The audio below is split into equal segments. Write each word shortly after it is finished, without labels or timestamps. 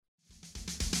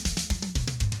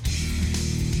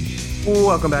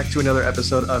Welcome back to another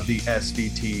episode of the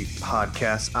SVT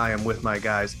podcast. I am with my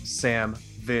guys, Sam,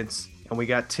 Vince, and we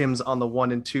got Tim's on the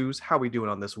 1 and 2s. How are we doing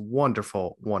on this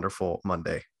wonderful, wonderful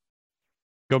Monday?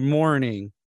 Good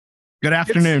morning. Good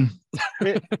afternoon.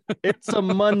 It's a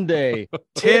Monday.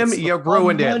 Tim, you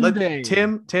ruined it.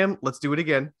 Tim, let's do it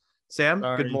again. Sam,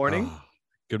 Sorry. good morning.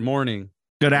 Good morning.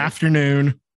 Good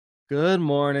afternoon. Good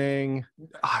morning.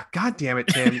 God damn it,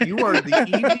 Tim. You are the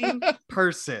evening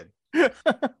person.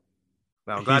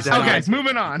 No, I'm glad to have you Okay, guys.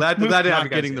 moving on. Glad to have you guys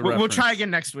getting here. the We'll try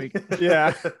again next week.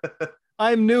 Yeah,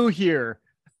 I'm new here.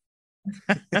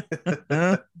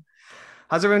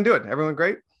 How's everyone doing? Everyone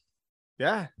great?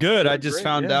 Yeah, Good. I Good, just great,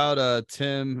 found yeah. out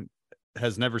Tim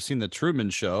has never seen the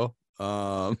Truman Show. Hey,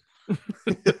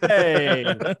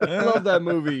 I love that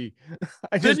movie.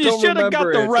 I Then just you don't should have got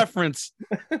remember the it. reference.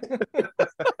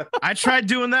 I tried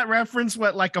doing that reference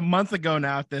like a month ago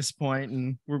now at this point,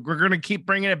 and we're gonna keep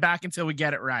bringing it back until we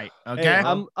get it right. Okay. Hey,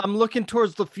 I'm looking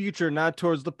towards the future, not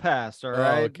towards the past. All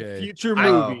right, okay. Future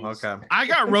Oh, movies. okay. I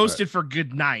got roasted for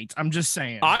Good Night. I'm just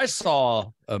saying. I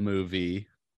saw a movie.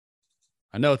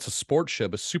 I know it's a sports show,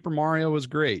 but Super Mario was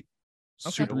great.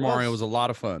 Okay. Super It was. Mario was a lot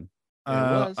of fun. It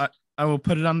was. I will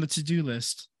put it on the to-do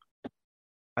list.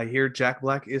 I hear Jack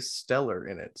Black is stellar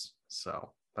in it.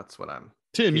 So that's what I'm.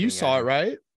 Tim, you Getting saw at it, him.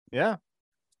 right? Yeah.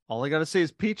 All I gotta say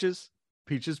is peaches,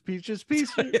 peaches, peaches,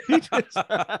 peaches, peaches.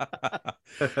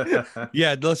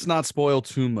 Yeah, let's not spoil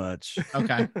too much.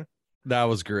 Okay. That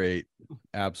was great.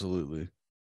 Absolutely.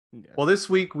 Well, this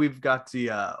week we've got the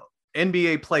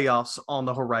NBA playoffs on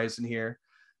the horizon here.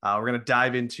 We're going to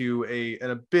dive into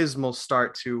an abysmal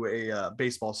start to a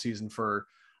baseball season for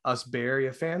us Bay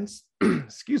Area fans.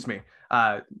 Excuse me.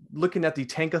 Looking at the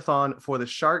tankathon for the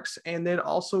Sharks. And then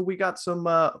also we got some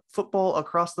football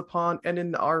across the pond and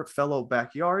in our fellow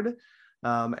backyard.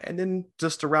 And then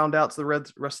just to round out the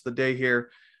rest of the day here,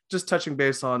 just touching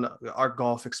base on our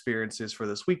golf experiences for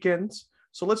this weekend.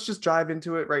 So let's just dive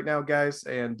into it right now, guys.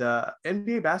 And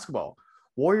NBA basketball.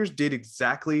 Warriors did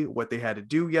exactly what they had to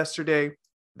do yesterday.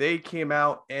 They came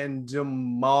out and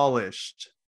demolished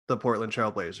the Portland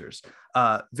Trailblazers.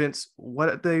 Vince,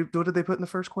 what did they put in the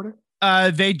first quarter?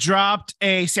 They dropped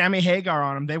a Sammy Hagar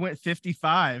on them. They went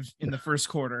 55 in the first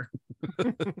quarter.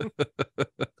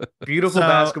 Beautiful So-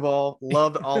 basketball.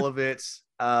 Loved all of it.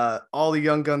 All the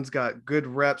young guns got good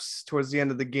reps towards the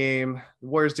end of the game. The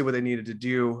Warriors did what they needed to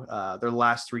do. Their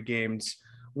last 3 games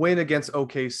win against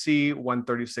OKC,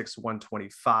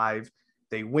 136-125.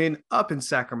 They win up in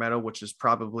Sacramento, which is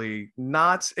probably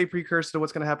not a precursor to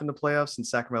what's going to happen in the playoffs since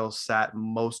Sacramento sat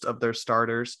most of their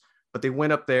starters. But they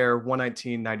went up there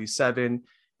 119-97. And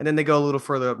then they go a little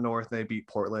further up north and they beat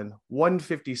Portland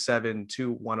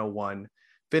 157-101.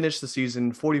 Finish the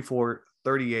season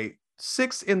 44-38,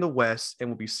 6th in the West, and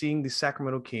we'll be seeing the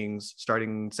Sacramento Kings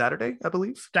starting Saturday, I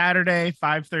believe. Saturday,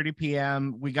 5:30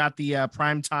 p.m. We got the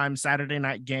primetime Saturday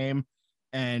night game,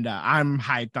 and I'm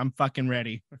hyped. I'm fucking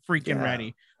ready. Freaking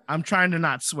ready. I'm trying to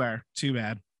not swear. Too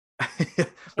bad.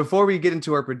 Before we get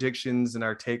into our predictions and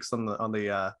our takes on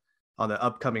the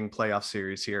upcoming playoff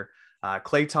series here,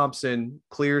 Klay Thompson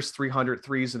clears 300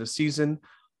 threes in a season.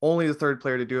 Only the third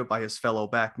player to do it by his fellow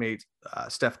backmate,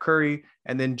 Steph Curry,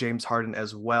 and then James Harden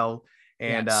as well.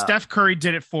 And Yeah, Steph Curry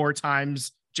did it 4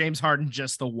 times. James Harden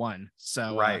just the one.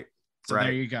 So right.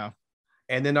 There you go.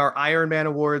 And then our Iron Man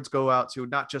awards go out to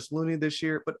not just Looney this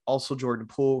year, but also Jordan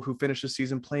Poole, who finished the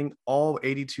season playing all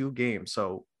 82 games.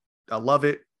 So I love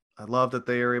it. I love that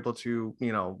they are able to,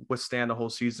 withstand the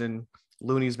whole season.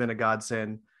 Looney's been a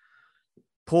godsend.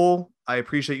 Poole, I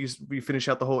appreciate you finish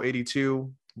out the whole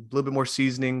 82. A little bit more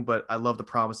seasoning, but I love the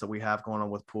promise that we have going on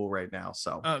with Poole right now.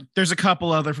 So there's a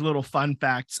couple other little fun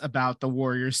facts about the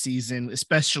Warriors season,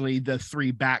 especially the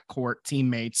 3 backcourt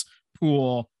teammates,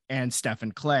 Poole and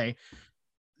Stephen Klay.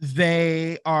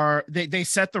 They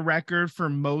set the record for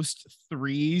most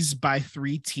threes by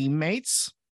 3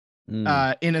 teammates in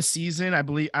a season. I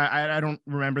believe I don't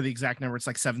remember the exact number. It's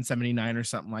like 779 or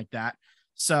something like that.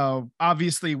 So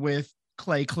obviously with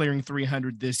Klay clearing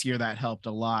 300 this year, that helped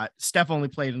a lot. Steph only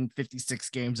played in 56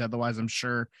 games. Otherwise, I'm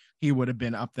sure he would have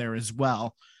been up there as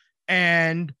well.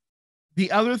 And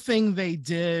the other thing they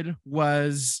did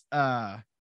was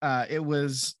it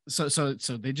was so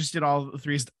they just did all the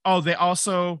threes. Oh, they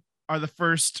also are the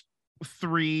first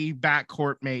 3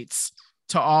 backcourt mates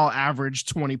to all average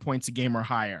 20 points a game or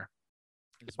higher.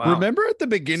 wow. Remember at the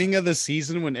beginning of the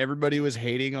season when everybody was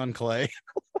hating on Klay?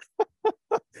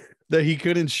 that he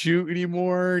couldn't shoot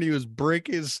anymore and he was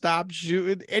breaking, stopped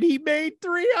shooting, and he made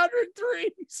 300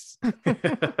 threes.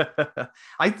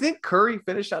 I think Curry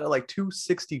finished out at like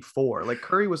 264. Like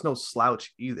Curry was no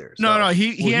slouch either. No, so- no,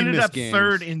 he ended missed up games.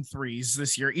 third in threes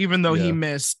this year, even though he Yeah.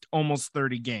 missed almost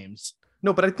 30 games.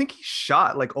 No, but I think he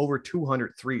shot like over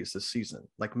 200 threes this season,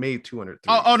 like made 200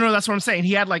 threes. Oh no, that's what I'm saying.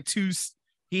 He had like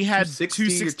he had 260 or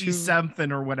 260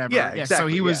 something or whatever. Yeah,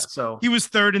 exactly. So he was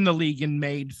third in the league and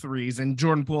made threes, and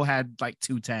Jordan Poole had like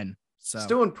 210. So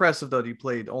still impressive though. He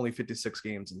played only 56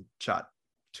 games and shot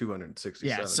 267.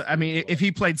 yeah. So I mean, if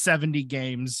he played 70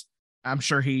 games, I'm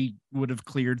sure he would have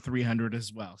cleared 300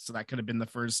 as well. So that could have been the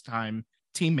first time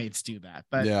teammates do that.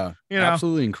 But Yeah, you know,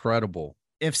 absolutely incredible.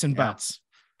 ifs and Yeah. buts.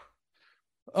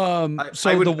 So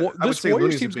I would this say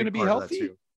Warriors Looney's a team's big going to be part of that healthy.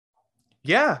 too.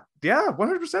 Yeah,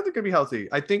 100% they're going to be healthy.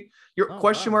 I think your Oh,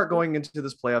 question wow. mark going into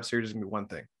this playoff series is going to be one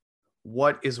thing.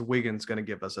 What is Wiggins going to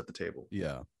give us at the table?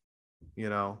 Yeah. You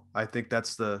know, I think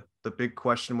that's the big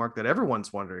question mark that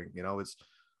everyone's wondering. You know, it's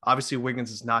obviously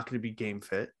Wiggins is not going to be game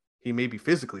fit. He may be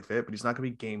physically fit, but he's not going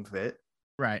to be game fit.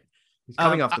 Right. He's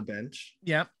coming off the bench.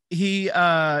 Yeah. He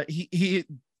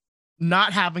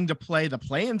not having to play the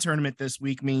play-in tournament this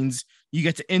week means you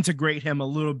get to integrate him a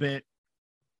little bit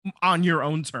on your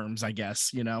own terms, I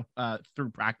guess, you know,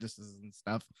 through practices and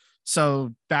stuff.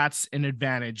 So that's an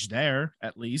advantage there,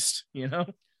 at least, you know.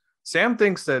 Sam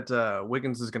thinks that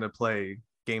Wiggins is going to play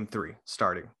game 3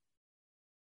 starting.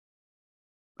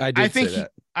 I did think say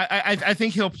that. I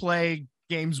think he'll play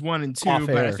games 1 and 2, Off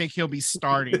but I air. think he'll be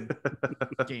starting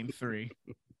game 3.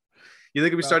 You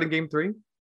think he'll be starting game 3?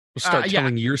 We'll start yeah.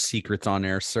 telling your secrets on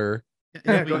air, sir.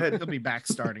 Yeah, go ahead. He'll be back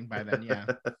starting by then. Yeah.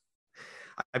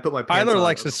 I put my pants Tyler on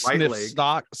likes to with the right sniff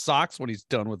leg. socks when he's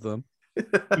done with them.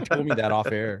 He told me that off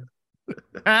air.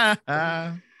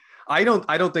 I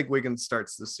don't think Wiggins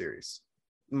starts this series.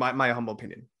 My humble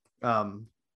opinion.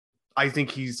 I think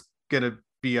he's gonna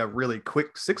be a really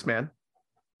quick 6-man,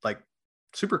 like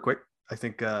super quick. I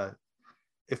think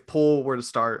if Poole were to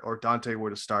start or Dante were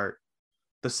to start,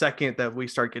 the second that we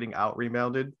start getting out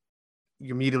rebounded,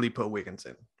 you immediately put Wiggins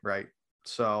in, right?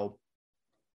 So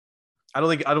I don't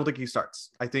think he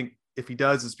starts. I think if he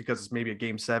does, it's because it's maybe a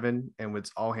game 7 and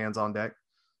it's all hands on deck.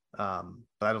 But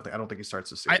I don't think he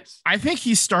starts the series. I think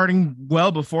he's starting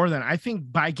well before then. I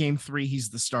think by game 3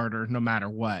 he's the starter no matter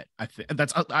what.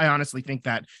 I honestly think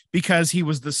that because he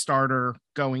was the starter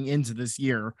going into this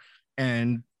year,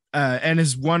 and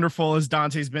as wonderful as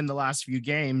Dante's been the last few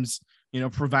games, you know,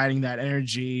 providing that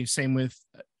energy. Same with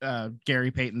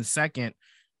Gary Payton II.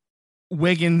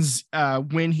 Wiggins,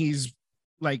 when he's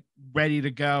like ready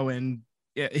to go, and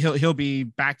he'll be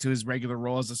back to his regular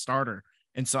role as a starter.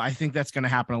 And so I think that's going to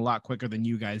happen a lot quicker than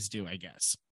you guys do, I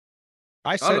guess.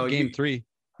 I said no, game 3.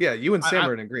 Yeah, you and Sam I-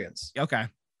 are in agreement. Okay.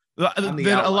 I'm the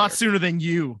Then a outlier. lot sooner than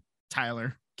you,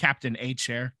 Tyler, Captain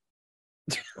A-Chair.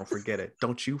 Don't forget it.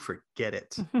 Don't you forget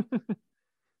it.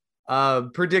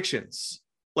 Predictions.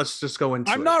 Let's just go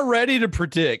into I'm it. not ready to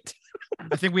predict.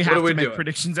 I think we What have are we to make doing?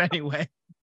 predictions anyway.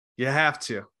 You have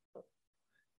to.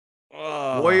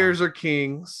 Warriors or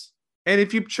Kings. And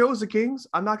if you chose the Kings,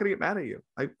 I'm not going to get mad at you.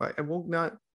 I will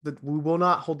not. We will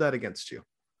not hold that against you.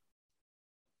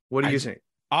 What do you think?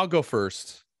 I'll go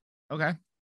first. Okay.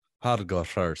 I'll go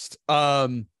first.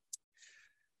 I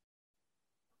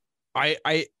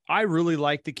really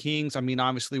like the Kings. I mean,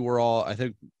 obviously we're all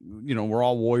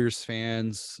Warriors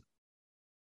fans.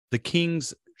 The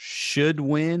Kings should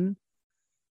win.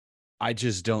 I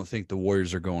just don't think the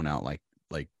Warriors are going out like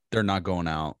they're not going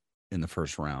out in the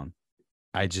first round.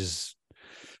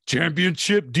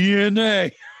 Championship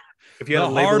DNA. If you had The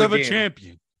to label heart a of a game,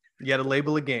 champion. you had to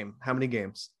label a game. How many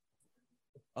games?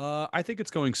 I think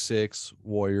it's going 6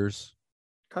 Warriors.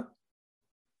 Okay.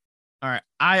 All right.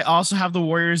 I also have the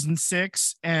Warriors in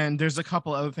 6, and there's a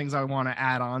couple other things I want to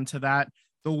add on to that.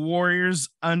 The Warriors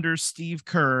under Steve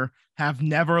Kerr have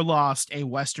never lost a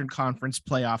Western Conference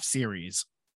playoff series.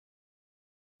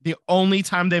 The only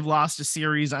time they've lost a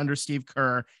series under Steve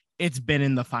Kerr, it's been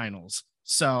in the finals.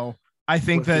 So I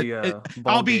think With that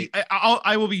the,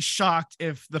 I will be shocked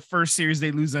if the first series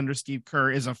they lose under Steve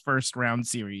Kerr is a first round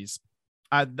series.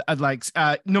 I'd like,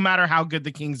 no matter how good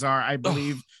the Kings are, I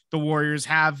believe the Warriors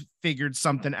have figured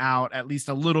something out, at least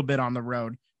a little bit on the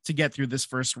road to get through this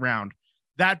first round.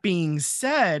 That being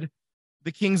said,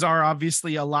 the Kings are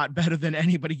obviously a lot better than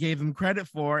anybody gave them credit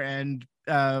for. And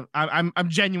I'm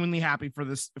genuinely happy for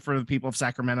the people of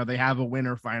Sacramento. They have a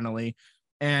winner finally.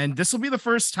 And this will be the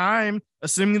first time,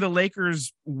 assuming the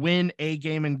Lakers win a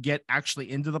game and get actually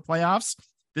into the playoffs,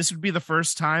 this would be the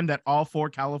first time that all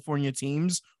 4 California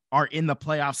teams are in the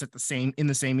playoffs in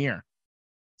the same year.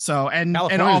 So and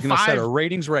California's all going to set a five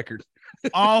ratings record.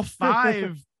 all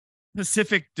five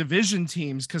Pacific Division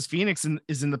teams, because Phoenix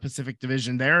is in the Pacific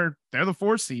Division. They're the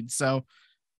 4 seed. So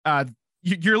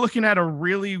you're looking at a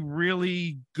really,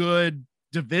 really good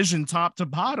division top to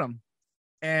bottom.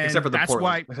 And except for that's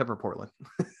Portland. why Except for Portland.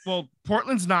 well,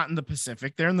 Portland's not in the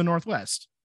Pacific, they're in the Northwest.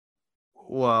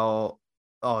 Well,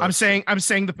 I'm saying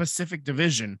the Pacific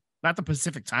Division, not the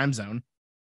Pacific time zone.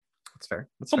 That's fair.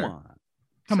 That's Come fair. on.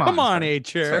 Come Come on, fair.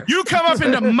 A-Chair. You come up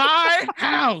into my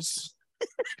house.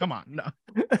 Come on,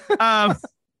 no.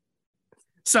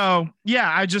 So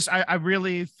yeah, I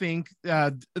really think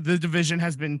the division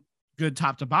has been good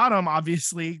top to bottom.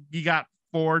 Obviously, you got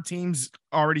 4 teams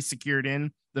already secured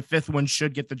in. The 5th one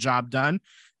should get the job done,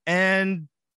 and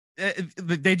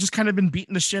they just kind of been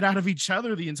beating the shit out of each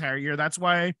other the entire year. That's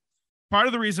why part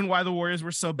of the reason why the Warriors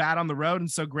were so bad on the road and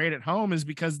so great at home is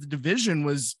because the division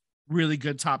was really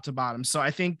good top to bottom. So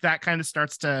I think that kind of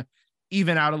starts to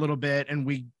even out a little bit, and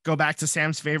we go back to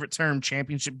Sam's favorite term,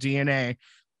 championship DNA.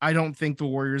 I don't think the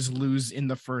Warriors lose in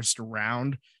the first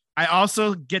round. I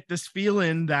also get this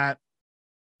feeling that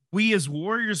we as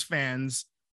Warriors fans,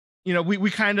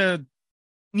 we kind of,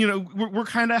 we're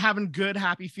kind of having good,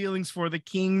 happy feelings for the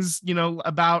Kings,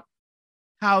 about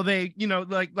how they,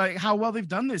 like how well they've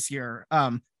done this year.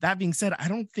 That being said, I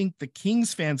don't think the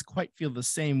Kings fans quite feel the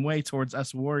same way towards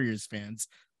us Warriors fans.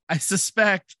 I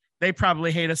suspect they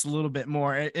probably hate us a little bit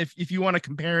more. If you want to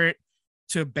compare it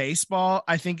to baseball,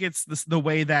 I think it's the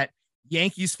way that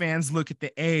Yankees fans look at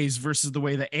the A's versus the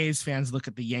way the A's fans look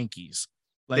at the Yankees.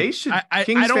 Like, they should. I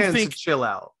Kings don't fans think should chill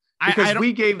out because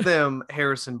we gave them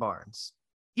Harrison Barnes.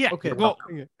 Yeah. Okay. Well,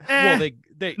 They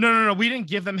no. We didn't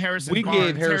give them Harrison. we Barnes.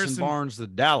 gave Harrison Barnes to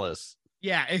Dallas.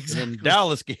 Yeah, exactly. And then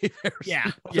Dallas gave Harrison.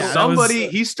 Yeah. Barnes. Somebody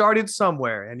he started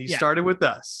somewhere, and he started with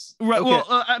us. Right. Okay. Well,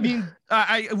 I mean,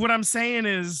 what I'm saying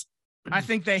is, I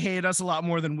think they hate us a lot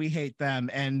more than we hate them,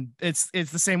 and it's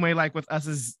the same way. Like with us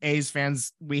as A's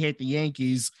fans, we hate the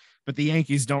Yankees, but the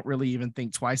Yankees don't really even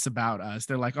think twice about us.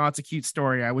 They're like, "Oh, it's a cute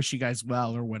story. I wish you guys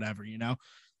well," or whatever,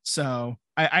 So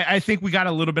I think we got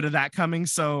a little bit of that coming.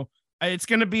 So it's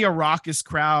going to be a raucous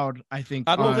crowd, I think.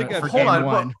 I don't think for hold game on,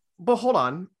 one. but hold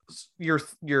on. Your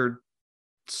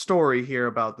story here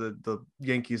about the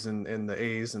Yankees and the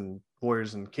A's and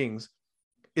Warriors and Kings.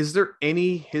 Is there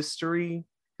any history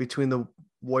between the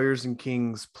Warriors and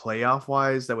Kings playoff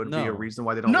wise that would be a reason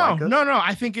why they don't like us? No.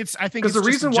 I think it's because the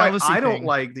reason why I don't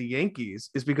like the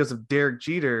Yankees is because of Derek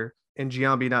Jeter and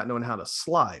Giambi not knowing how to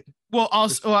slide. Well,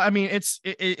 also, I mean,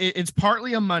 it's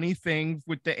partly a money thing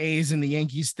with the A's and the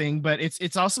Yankees thing, but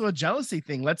it's also a jealousy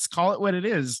thing. Let's call it what it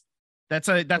is. That's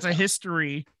a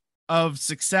history of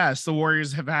success. The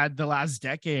Warriors have had the last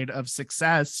decade of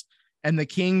success, and the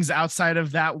Kings, outside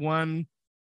of that one,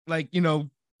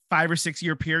 5 or 6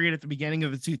 year period at the beginning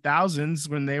of the 2000s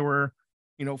when they were,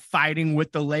 fighting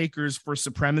with the Lakers for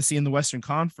supremacy in the Western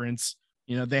Conference,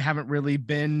 they haven't really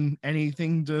been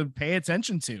anything to pay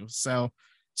attention to. So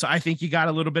I think you got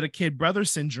a little bit of kid brother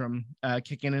syndrome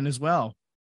kicking in as well.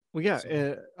 Well,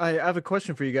 yeah, I have a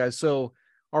question for you guys. So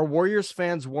are Warriors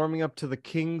fans warming up to the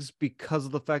Kings because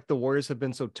of the fact the Warriors have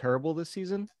been so terrible this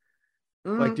season?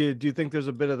 Like, do you think there's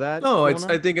a bit of that? No,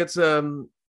 I think it's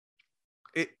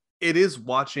it is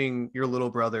watching your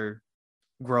little brother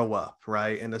grow up,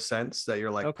 right? In a sense that you're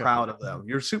like proud of them.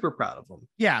 You're super proud of them.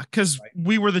 Yeah, because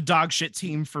we were the dog shit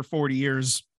team for 40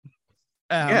 years.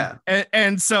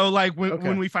 And so like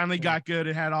when we finally got good,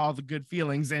 it had all the good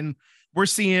feelings, and we're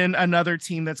seeing another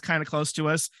team that's kind of close to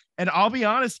us. And I'll be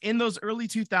honest, in those early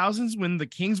 2000s, when the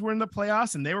Kings were in the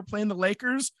playoffs and they were playing the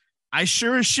Lakers, I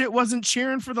sure as shit wasn't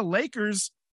cheering for the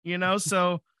Lakers,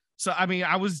 So, I mean,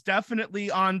 I was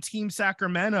definitely on Team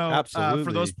Sacramento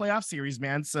for those playoff series,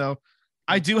 man. So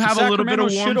I do have a little bit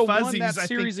of warm fuzzies. That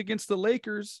series against the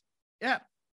Lakers. Yeah.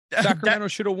 Sacramento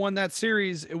should have won that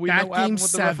series. We know what happened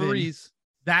with the referees.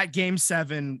 That game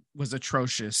 7 was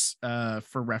atrocious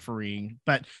for refereeing,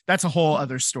 but that's a whole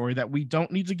other story that we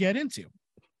don't need to get into.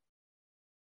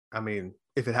 I mean,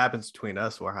 if it happens between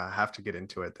us, or I have to get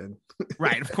into it, then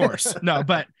right, of course. No,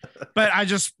 but I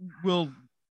just will.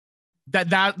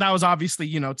 That was obviously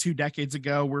 2 decades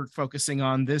ago. We're focusing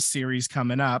on this series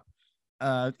coming up.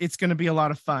 It's going to be a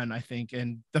lot of fun, I think,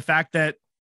 and the fact that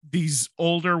these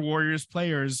older Warriors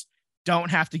players don't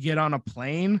have to get on a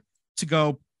plane to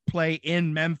go play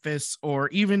in Memphis or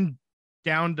even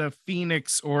down to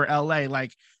Phoenix or LA.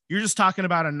 Like, you're just talking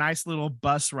about a nice little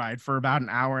bus ride for about an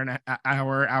hour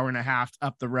and a half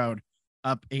up the road,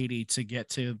 up 80 to get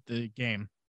to the game.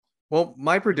 Well,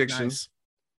 my prediction, nice.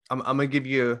 I'm gonna give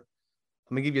you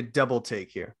a double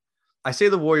take here. I say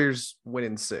the Warriors win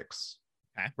in 6.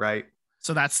 Okay. Right?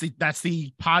 So that's the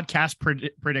podcast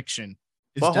prediction.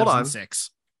 Is Well, hold Dubs in on. 6.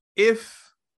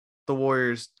 If the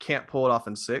Warriors can't pull it off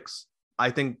in 6, I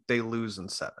think they lose in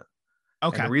 7.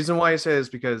 Okay. And the reason why I say is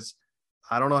because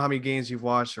I don't know how many games you've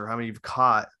watched or how many you've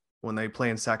caught when they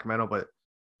play in Sacramento, but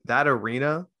that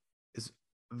arena is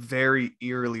very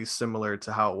eerily similar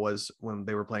to how it was when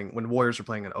Warriors were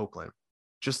playing in Oakland.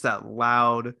 Just that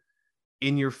loud,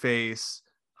 in your face,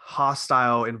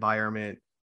 hostile environment.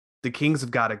 The Kings have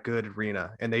got a good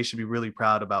arena, and they should be really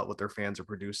proud about what their fans are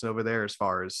producing over there as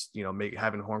far as,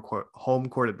 having home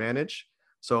court advantage.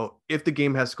 So if the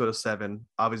game has to go to 7,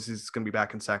 obviously it's going to be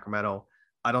back in Sacramento.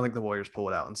 I don't think the Warriors pull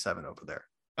it out in 7 over there.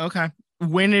 Okay.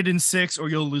 Win it in 6 or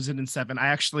you'll lose it in 7. I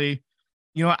actually,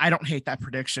 I don't hate that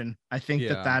prediction. I think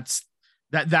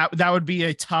that would be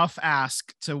a tough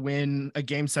ask to win a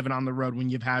game 7 on the road when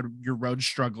you've had your road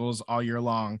struggles all year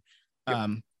long. Yep.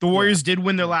 The Warriors did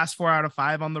win their last 4 out of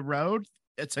 5 on the road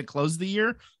to close the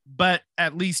year, but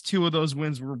at least 2 of those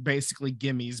wins were basically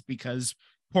gimmies because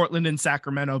Portland and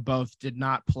Sacramento both did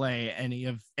not play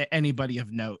anybody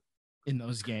of note in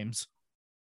those games.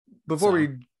 Before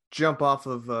we jump off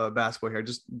of basketball here,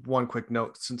 just one quick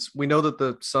note. Since we know that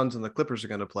the Suns and the Clippers are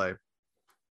going to play,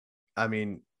 I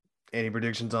mean, any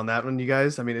predictions on that one, you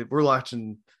guys? I mean, we're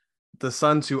watching the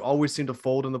Suns, who always seem to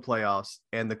fold in the playoffs,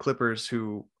 and the Clippers,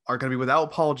 who are going to be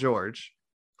without Paul George.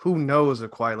 Who knows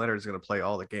if Kawhi Leonard is going to play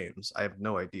all the games? I have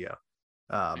no idea.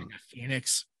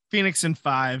 Phoenix in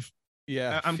 5.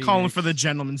 Yeah, I'm calling for the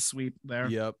gentleman's sweep there.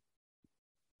 Yep.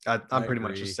 I'm pretty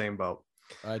much the same boat.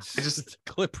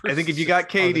 Clippers. I think if you got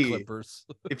KD,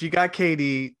 if you got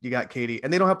KD, you got KD,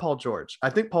 and they don't have Paul George. I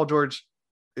think Paul George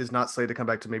is not slated to come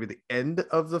back to maybe the end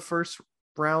of the first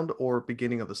round or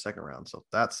beginning of the second round. So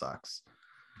that sucks.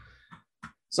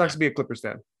 Sucks to be a Clippers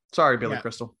fan. Sorry, Billy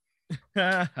Crystal.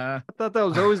 I thought that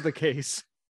was always the case.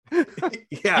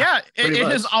 It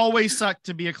has always sucked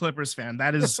to be a Clippers fan.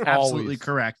 That is absolutely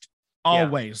correct.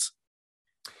 Always.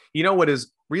 You know what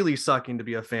is really sucking to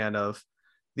be a fan of?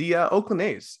 The Oakland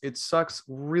A's. It sucks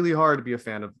really hard to be a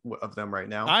fan of them right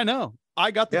now. I know.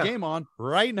 I got the game on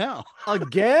right now.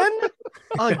 Again?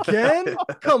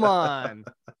 Come on.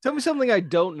 Tell me something I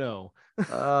don't know.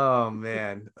 Oh,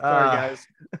 man. Sorry, guys.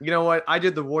 You know what? I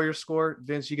did the Warriors score.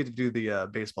 Vince, you get to do the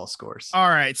baseball scores. All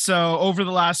right. So over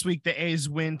the last week, the A's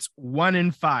went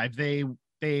 1-5.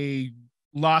 They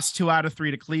lost 2 out of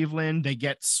 3 to Cleveland. They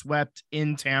get swept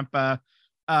in Tampa.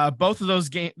 Both of those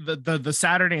games, the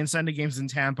Saturday and Sunday games in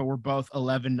Tampa were both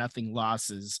 11-0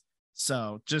 losses.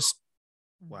 So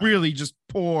really just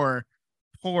poor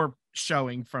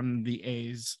showing from the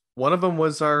A's. One of them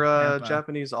was our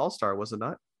Japanese All-Star, was it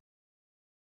not?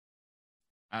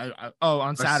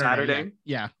 On Saturday.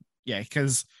 Yeah.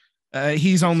 Because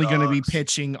he's only going to be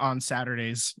pitching on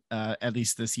Saturdays, at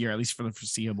least this year, at least for the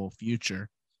foreseeable future,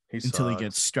 until he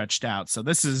gets stretched out. So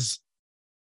this is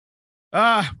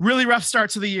really rough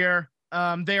start to the year.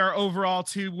 They are overall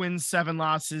 2 wins, 7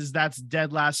 losses. That's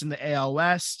dead last in the AL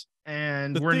West.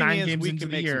 And we're 9 games into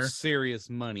the year. Some serious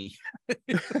money.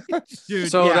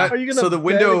 Dude, are you gonna the bet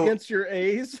window against your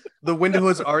A's? The window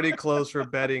is already closed for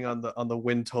betting on the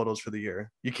win totals for the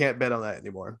year. You can't bet on that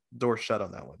anymore. Door shut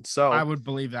on that one. So I would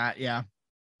believe that. Yeah.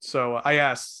 So I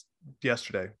asked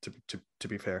yesterday to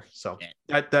be fair. So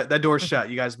that door's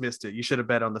shut. You guys missed it. You should have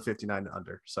bet on the 59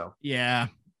 under. So yeah.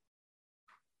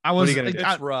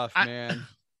 It's rough, man.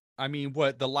 I mean,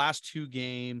 the last 2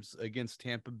 games against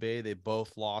Tampa Bay, they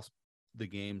both lost the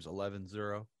games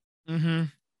 11-0. Mm-hmm.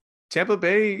 Tampa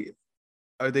Bay,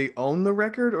 are they own the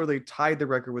record or they tied the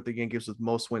record with the Yankees with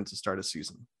most wins to start a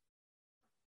season?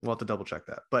 We'll have to double check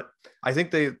that. But I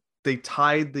think they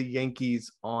tied the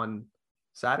Yankees on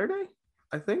Saturday,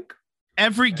 I think.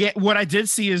 Every game, what I did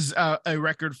see is a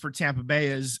record for Tampa Bay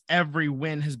is every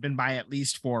win has been by at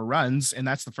least 4 runs, and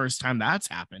that's the first time that's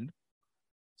happened.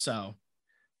 So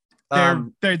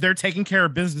they're taking care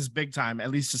of business big time, at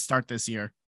least to start this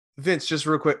year. Vince, just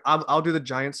real quick, I'll do the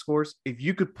Giants scores. If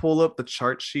you could pull up the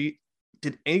chart sheet,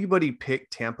 did anybody pick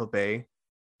Tampa Bay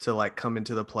to come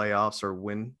into the playoffs or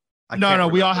win? No,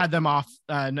 we all had them off.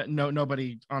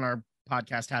 Nobody on our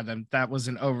podcast had them. That was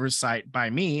an oversight by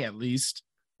me, at least.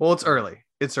 Well, it's early.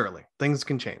 Things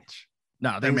can change.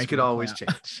 No, things could always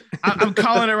change. I'm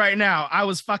calling it right now. I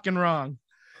was fucking wrong.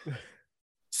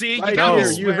 See,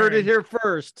 you heard it here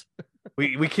first.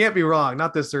 We can't be wrong.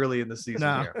 Not this early in the season.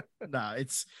 No,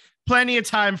 it's plenty of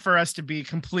time for us to be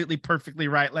completely perfectly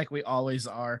right, like we always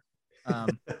are.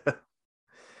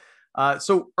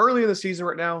 So early in the season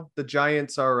right now, the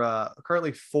Giants are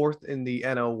currently 4th in the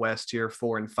NL West here,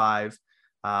 4-5.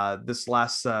 This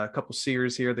last couple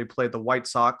series here, they played the White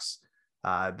Sox.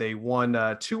 They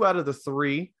won 2 out of the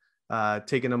 3.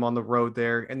 taking them on the road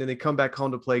there. And then they come back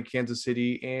home to play Kansas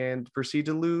City and proceed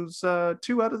to lose 2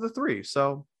 out of the 3.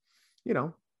 So,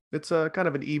 it's a kind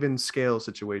of an even scale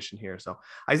situation here. So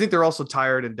I think they're also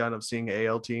tired and done of seeing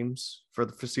AL teams for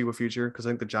the foreseeable future, because I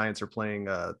think the Giants are playing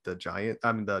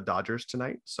the Dodgers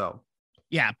tonight. So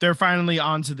yeah, they're finally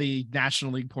on to the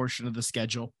National League portion of the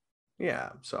schedule. yeah,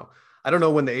 so I don't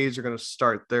know when the A's are going to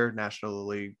start their National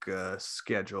League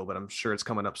schedule, but I'm sure it's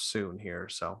coming up soon here.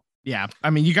 So yeah, I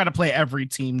mean, you got to play every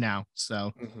team now.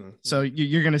 So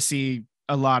you're going to see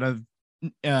a lot of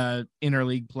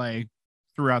interleague play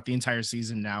throughout the entire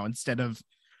season now. Instead of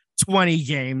 20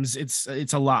 games, it's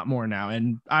a lot more now,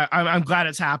 and I'm glad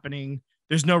it's happening.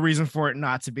 There's no reason for it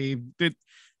not to be.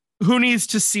 Who needs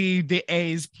to see the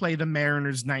A's play the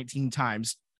Mariners 19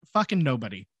 times? Fucking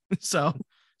nobody. So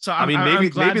maybe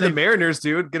the Mariners,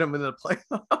 dude, get them into the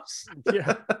playoffs.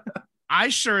 Yeah, I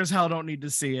sure as hell don't need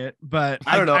to see it, but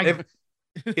I don't know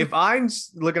if I'm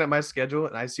looking at my schedule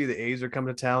and I see the A's are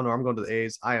coming to town, or I'm going to the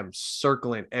A's, I am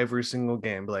circling every single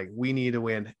game. Like, we need to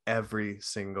win every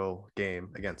single game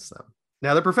against them.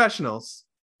 Now they're professionals,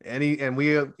 and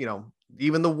we,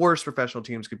 even the worst professional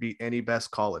teams could beat any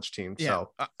best college team. Yeah.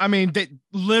 So I mean, they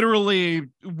literally,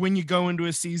 when you go into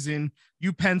a season,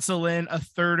 you pencil in a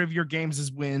third of your games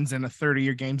as wins and a third of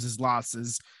your games as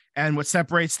losses. And what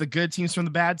separates the good teams from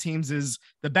the bad teams is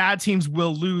the bad teams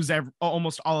will lose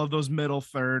almost all of those middle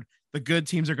third. The good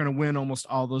teams are going to win almost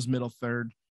all those middle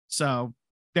third. So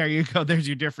there you go. There's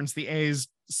your difference. The A's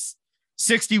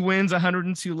 60 wins,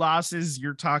 102 losses.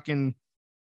 You're talking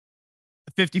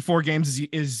 54 games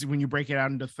is when you break it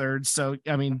out into thirds. So,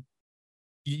 I mean,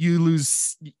 you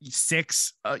lose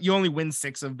 6. You only win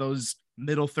 6 of those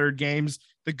middle third games.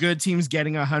 The good teams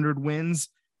getting 100 wins.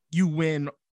 You win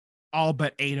all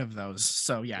but 8 of those.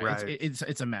 So yeah, right.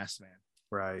 It's a mess, man.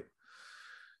 Right.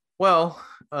 Well,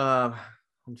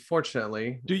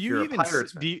 unfortunately, do you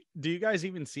guys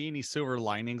even see any silver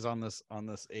linings on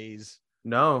this A's?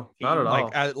 No, not at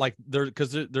all. Like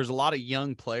because there's a lot of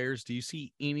young players. Do you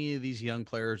see any of these young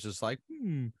players just like,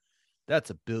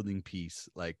 that's a building piece?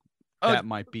 Like, that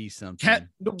might be something.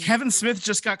 Kevin Smith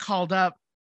just got called up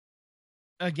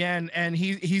again, and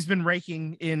he's been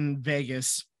raking in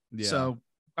Vegas. Yeah. So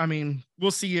I mean,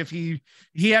 we'll see if he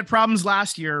had problems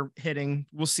last year hitting.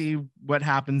 We'll see what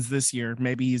happens this year.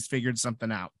 Maybe he's figured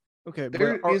something out. Okay,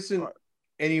 there isn't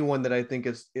anyone that I think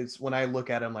is when I look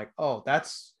at him like, oh,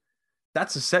 that's a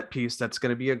set piece that's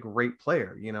going to be a great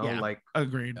player. Like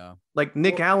agreed. Like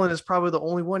Nick Allen is probably the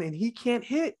only one, and he can't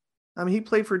hit. I mean, he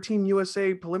played for Team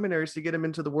USA preliminaries to get him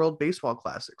into the World Baseball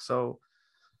Classic. So,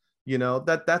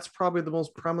 that's probably the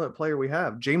most prominent player we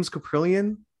have. James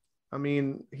Caprillion. I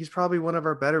mean, he's probably one of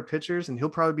our better pitchers, and he'll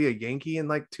probably be a Yankee in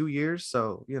like 2 years.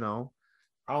 So,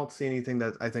 I don't see anything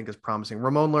that I think is promising.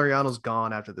 Ramon Laureano's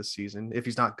gone after this season, if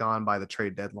he's not gone by the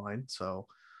trade deadline. So,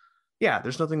 yeah,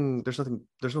 there's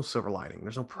no silver lining.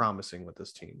 There's no promising with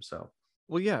this team. So,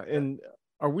 well, yeah. And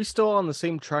are we still on the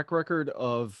same track record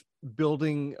of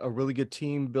building a really good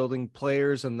team, building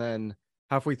players, and then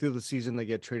halfway through the season they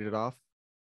get traded off?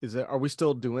 Are we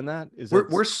still doing that?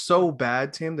 We're so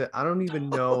bad, Tim, that I don't even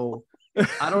know.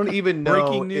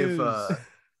 Breaking news.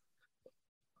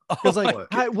 Because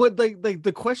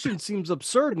the question seems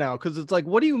absurd now, because it's like,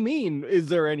 what do you mean? Is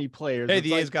there any players? Hey,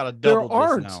 the A's got a double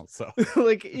just now. So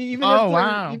like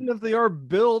even if they are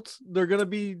built, they're gonna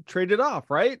be traded off,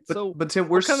 right? But Tim,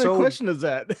 what kind of question is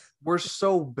that? We're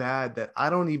so bad that I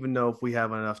don't even know if we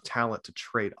have enough talent to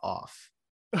trade off.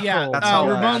 Yeah,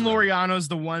 Ramon Laureano's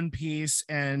the one piece,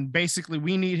 and basically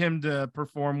we need him to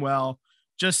perform well,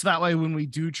 just that way when we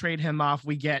do trade him off,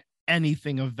 we get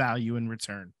anything of value in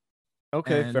return.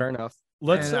 Okay, fair enough.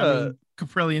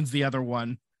 Caprillion's the other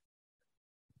one.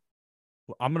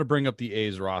 I'm gonna bring up the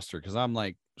A's roster because I'm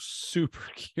like super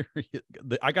curious.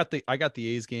 I got the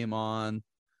A's game on,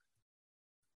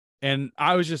 and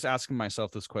I was just asking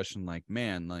myself this question, like,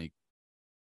 man, like,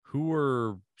 who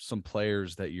are some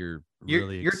players that you're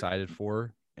really excited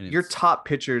for? And your top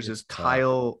pitchers is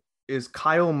Kyle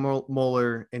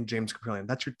Muller and James Caprillion.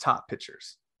 That's your top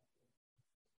pitchers.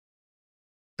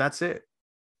 That's it.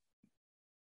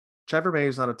 Trevor May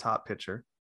is not a top pitcher.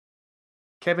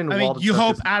 You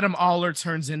hope Adam Aller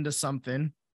turns into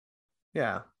something.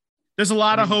 Yeah. There's a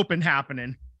lot of hope in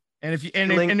happening. And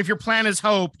if your plan is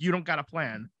hope, you don't got a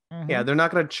plan. Mm-hmm. Yeah, they're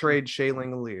not going to trade Shea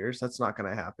Langeliers. That's not going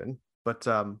to happen. But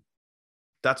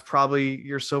that's probably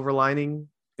your silver lining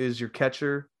is your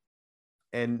catcher,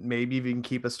 and maybe even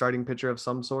keep a starting pitcher of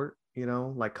some sort,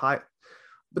 like Kyle.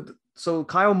 So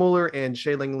Kyle Muller and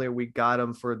Shea Langeliers, we got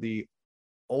them for the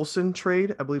Olsen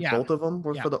trade. I believe both of them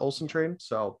were for the Olsen trade.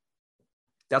 So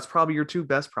that's probably your two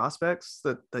best prospects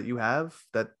that you have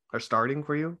that are starting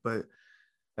for you. But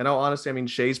in all honesty, I mean,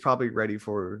 Shea's probably ready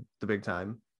for the big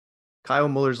time. Kyle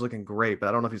Muller's looking great, but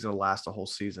I don't know if he's going to last a whole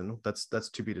season. That's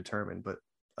to be determined. But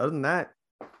other than that,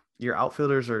 your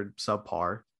outfielders are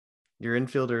subpar. Your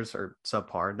infielders are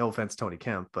subpar. No offense, Tony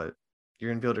Kemp, but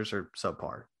your infielders are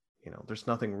subpar. There's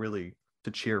nothing really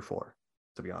to cheer for,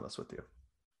 to be honest with you.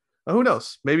 But who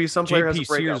knows? Maybe some player has a JP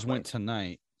breakout Sears went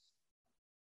tonight.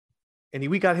 And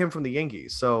we got him from the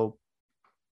Yankees. So,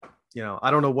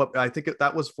 I don't know what, I think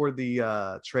that was for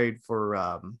the trade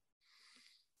for,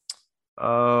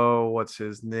 what's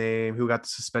his name? Who got the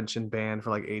suspension ban for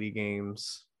like 80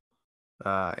 games.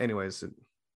 Anyways,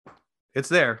 it's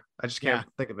there. I just can't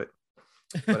think of it.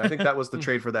 But I think that was the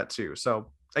trade for that too.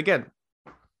 So again,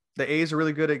 the A's are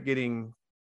really good at getting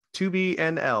 2B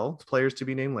and L, players to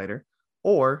be named later,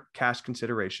 or cash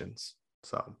considerations.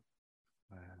 So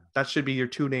that should be your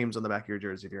two names on the back of your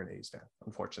jersey if you're an A's fan,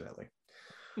 unfortunately.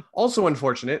 Also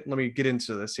unfortunate, let me get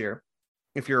into this here.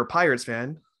 If you're a Pirates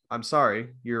fan, I'm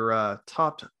sorry, your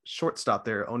top shortstop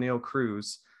there, O'Neal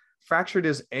Cruz, fractured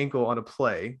his ankle on a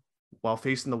play while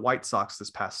facing the White Sox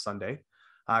this past Sunday.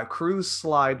 Cruz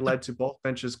slide led to both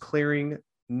benches clearing.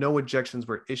 No ejections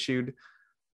were issued.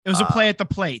 It was a play at the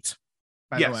plate,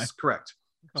 by the way. Yes, correct.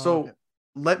 Oh, So okay.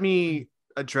 let me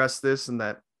address this in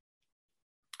that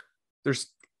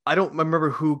I don't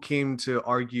remember who came to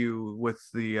argue with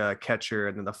the catcher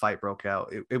and then the fight broke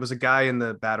out. It was a guy in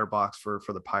the batter box for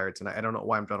the Pirates. And I don't know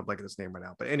why I'm drawing a blank at this name right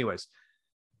now. But anyways,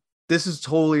 this is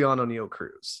totally on O'Neal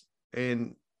Cruz.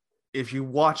 And if you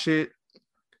watch it,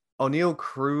 O'Neal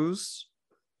Cruz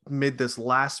made this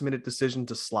last minute decision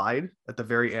to slide at the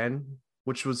very end,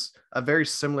 which was a very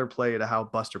similar play to how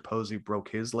Buster Posey broke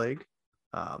his leg.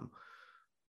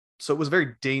 So it was a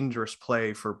very dangerous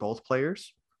play for both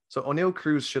players. So O'Neal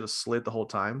Cruz should have slid the whole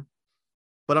time,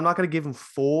 but I'm not going to give him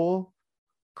full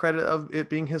credit of it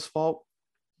being his fault.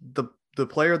 The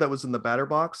player that was in the batter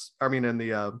box, I mean, in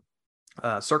the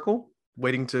circle,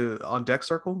 on deck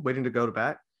circle, waiting to go to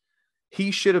bat,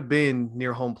 he should have been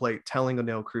near home plate telling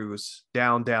O'Neal Cruz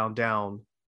down, down, down,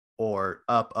 or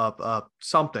up, up, up,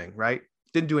 something, right?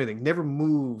 Didn't do anything. Never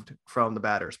moved from the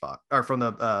batter spot or from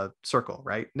the circle,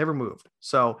 right? Never moved.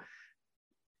 So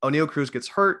O'Neal Cruz gets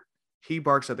hurt. He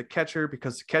barks at the catcher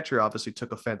because the catcher obviously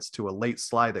took offense to a late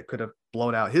slide that could have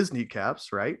blown out his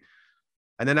kneecaps, right?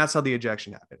 And then that's how the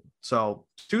ejection happened. So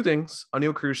two things.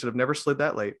 O'Neal Cruz should have never slid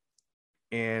that late.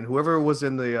 And whoever was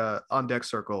in the on deck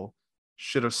circle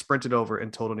should have sprinted over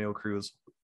and told O'Neal Cruz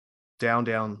down,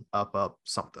 down, up, up,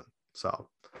 something. So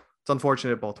it's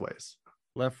unfortunate both ways.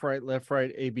 Left, right,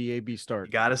 AB, AB start.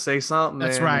 You got to say something, man.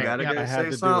 That's right. You got Yeah, to I had say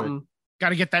to something. Got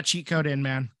to get that cheat code in,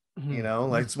 man.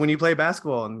 Like it's when you play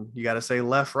basketball and you got to say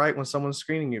left, right when someone's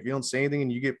screening you. If you don't say anything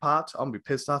and you get popped, I'm going to be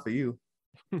pissed off at you.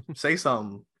 Say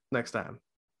something next time.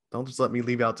 Don't just let me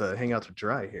leave out to hang out to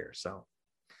dry here. So,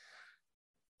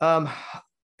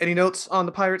 any notes on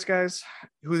the Pirates, guys?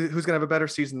 Who's going to have a better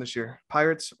season this year,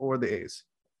 Pirates or the A's?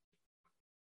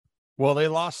 Well, they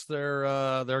lost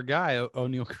their guy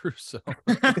O'Neal Cruz. So. I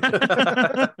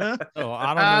don't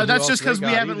know. That's just because we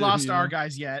haven't lost our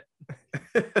guys yet.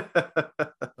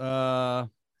 I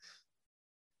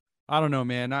don't know,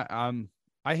 man.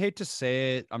 I hate to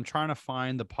say it. I'm trying to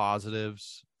find the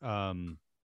positives to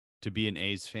be an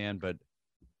A's fan, but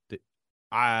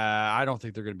I don't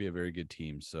think they're going to be a very good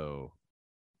team. So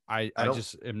I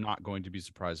just am not going to be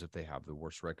surprised if they have the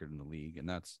worst record in the league, and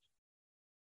that's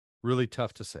really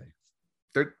tough to say.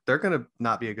 They're going to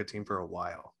not be a good team for a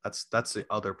while. That's the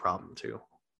other problem too.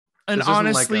 And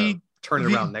honestly, turn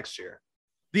it around next year.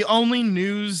 The only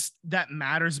news that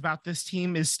matters about this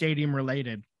team is stadium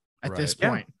related at this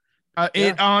point.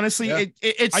 It honestly,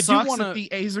 it sucks that the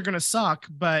A's are going to suck,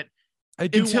 but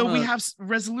until we have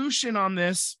resolution on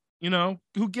this,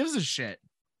 who gives a shit?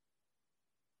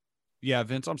 Yeah,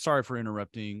 Vince, I'm sorry for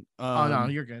interrupting. Oh no,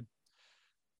 you're good.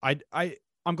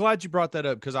 I'm glad you brought that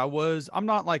up because I'm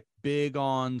not like big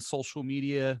on social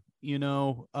media,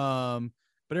 but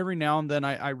every now and then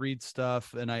I read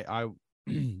stuff, and I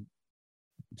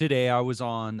today I was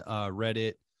on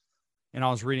Reddit and I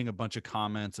was reading a bunch of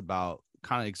comments about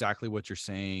kind of exactly what you're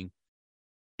saying.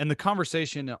 And the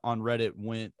conversation on Reddit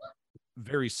went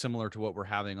very similar to what we're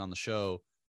having on the show,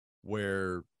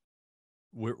 where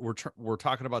we're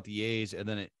talking about the A's, and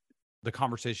then the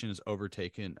conversation is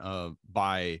overtaken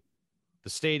by the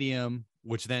stadium,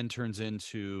 which then turns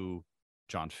into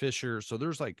John Fisher. So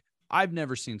there's I've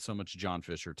never seen so much John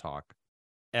Fisher talk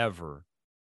ever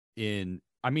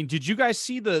did you guys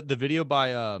see the video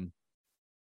by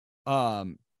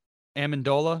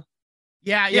Amendola?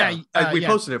 Yeah. We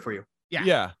posted it for you.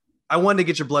 Yeah. I wanted to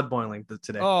get your blood boiling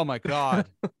today. Oh my God.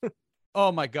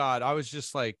 Oh my God. I was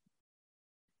just like,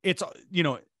 it's,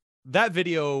 that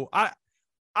video, I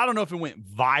don't know if it went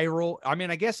viral. I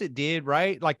mean, I guess it did,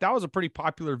 right? Like that was a pretty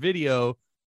popular video.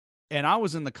 And I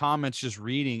was in the comments just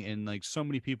reading, and like so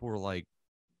many people were like,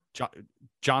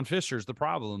 John Fisher's the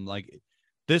problem. Like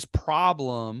this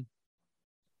problem,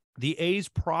 the A's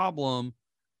problem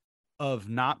of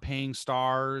not paying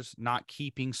stars, not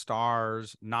keeping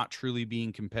stars, not truly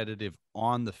being competitive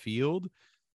on the field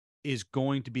is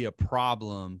going to be a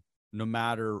problem no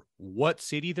matter what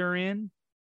city they're in,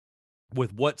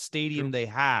 with what stadium they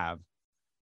have,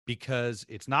 because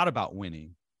it's not about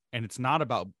winning, and it's not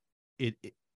about it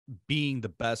being the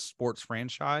best sports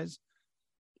franchise.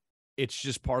 It's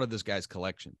just part of this guy's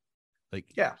collection. Like,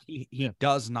 he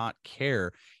does not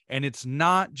care. And it's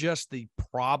not just the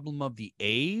problem of the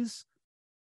A's.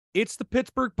 It's the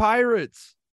Pittsburgh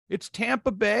Pirates. It's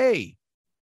Tampa Bay.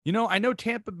 I know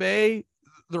Tampa Bay,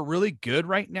 they're really good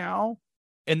right now.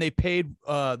 And they paid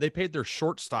their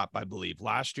shortstop, I believe,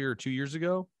 last year or 2 years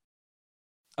ago.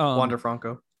 Wander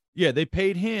Franco. Yeah, they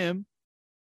paid him.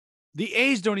 The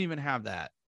A's don't even have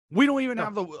that. We don't even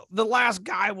have the last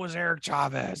guy was Eric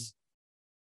Chavez.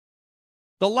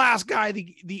 The last guy,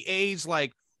 the A's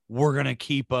like, we're going to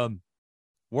keep him.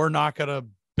 We're not going to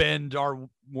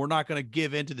we're not going to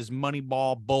give into this money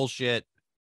ball bullshit.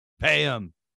 Pay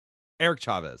him. Eric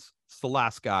Chavez. It's the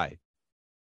last guy.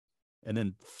 And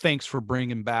then thanks for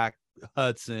bringing back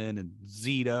Hudson and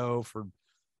Zito for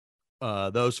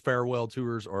those farewell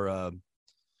tours, or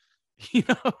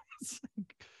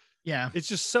it's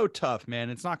just so tough, man.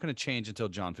 It's not going to change until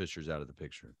John Fisher's out of the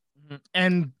picture.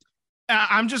 And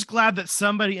I'm just glad that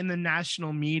somebody in the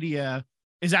national media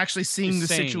is actually seeing the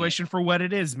situation for what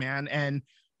it is, man. And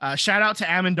shout out to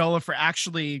Amendola for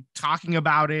actually talking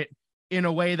about it in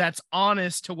a way that's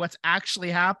honest to what's actually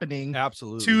happening.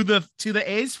 Absolutely. To the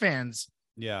A's fans.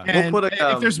 Yeah. And we'll put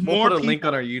a, if there's we'll more put a people, link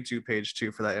on our YouTube page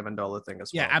too for that Amendola thing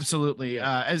as well. Yeah, absolutely.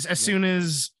 As soon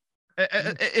as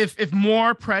if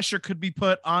more pressure could be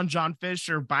put on John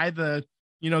Fisher by the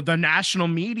national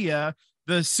media,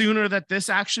 the sooner that this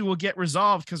actually will get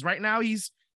resolved. Because right now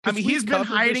he's been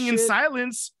hiding in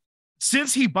silence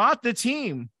since he bought the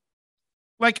team.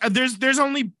 Like there's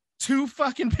only 2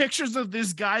 fucking pictures of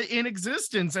this guy in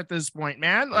existence at this point,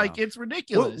 man. Yeah. Like it's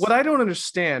ridiculous. What I don't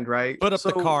understand, right? Put up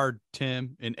the card,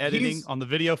 Tim, in editing on the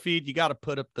video feed. You got to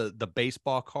put up the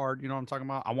baseball card. You know what I'm talking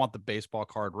about? I want the baseball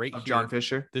card right here. John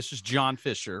Fisher. This is John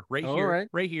Fisher right here.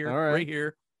 Right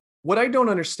here. What I don't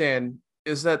understand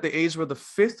is that the A's were the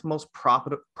 5th most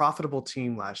profitable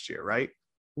team last year, right?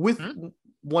 With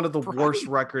one of the worst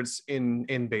records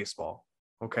in baseball.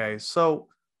 Okay. So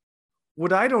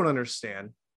what I don't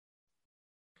understand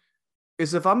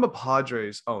is if I'm a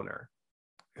Padres owner,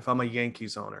 if I'm a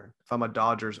Yankees owner, if I'm a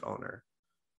Dodgers owner,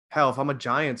 hell, if I'm a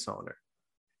Giants owner,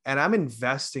 and I'm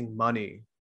investing money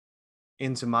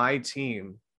into my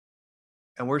team,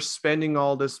 and we're spending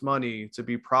all this money to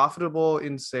be profitable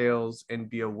in sales and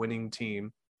be a winning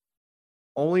team,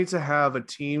 only to have a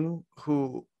team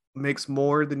who makes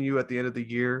more than you at the end of the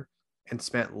year and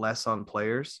spent less on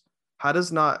players, how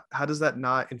does that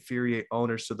not infuriate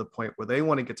owners to the point where they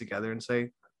want to get together and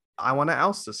say, I want to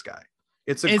oust this guy?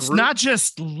 It's not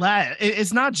just less.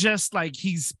 It's not just like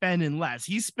he's spending less.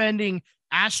 He's spending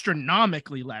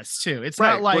astronomically less too. It's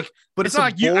not like, but it's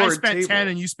not like I spent 10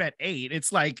 and you spent 8.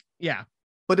 It's like, yeah.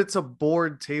 But it's a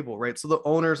board table, right? So the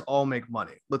owners all make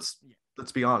money. Let's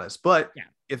be honest. But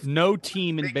if no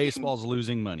team in baseball is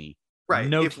losing money, right?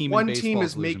 No if team one in team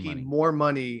is making more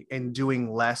money and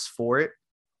doing less for it,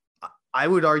 I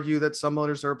would argue that some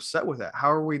owners are upset with that.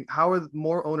 How are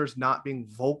more owners not being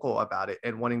vocal about it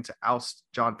and wanting to oust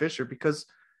John Fisher because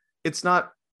it's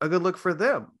not a good look for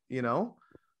them,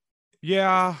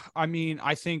 Yeah, I mean,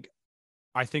 I think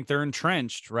they're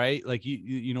entrenched, right? Like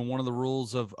one of the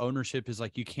rules of ownership is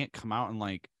like you can't come out and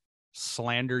like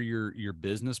slander your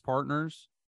business partners,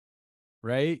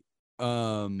 right?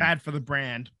 Bad for the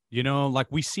brand. Like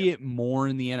we see it more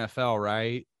in the NFL,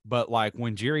 right? But like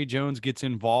when Jerry Jones gets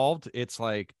involved, it's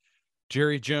like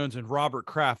Jerry Jones and Robert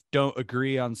Kraft don't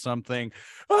agree on something.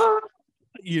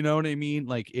 You know what I mean?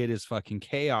 Like it is fucking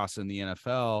chaos in the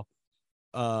NFL.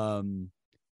 The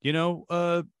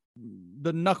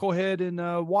knucklehead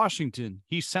in Washington,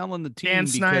 he's selling the team. Dan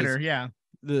Snyder, yeah.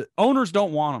 The owners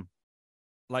don't want him.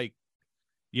 Like,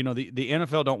 the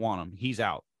NFL don't want him. He's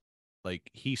out. Like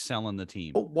he's selling the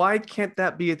team. But why can't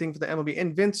that be a thing for the MLB?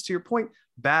 And Vince, to your point,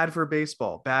 bad for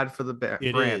baseball, bad for the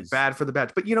brand, bad for the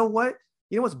badge. But you know what?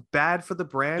 You know what's bad for the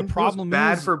brand? The problem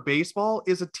bad for baseball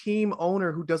is a team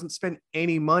owner who doesn't spend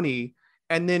any money,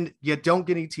 and then you don't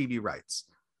get any TV rights.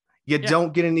 You Yeah.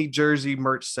 don't get any jersey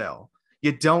merch sale.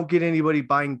 You don't get anybody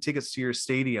buying tickets to your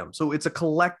stadium. So it's a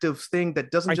collective thing that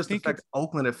doesn't I just think affect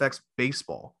Oakland, it affects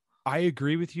baseball. I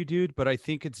agree with you, dude, but I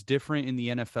think it's different in the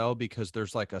NFL because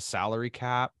there's like a salary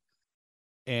cap,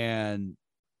 and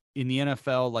in the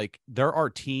NFL, like there are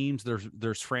teams,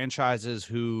 there's franchises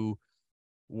who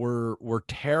were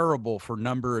terrible for a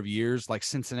number of years, like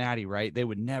Cincinnati, right? They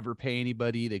would never pay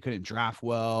anybody. They couldn't draft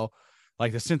well.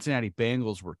 Like the Cincinnati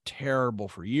Bengals were terrible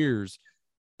for years.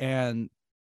 And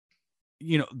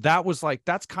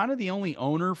that's kind of the only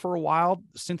owner for a while.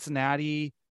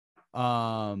 Cincinnati,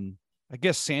 I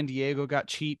guess San Diego got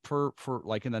cheap for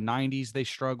like in the 90s, they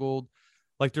struggled.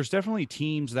 Like there's definitely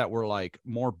teams that were like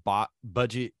more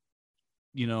budget,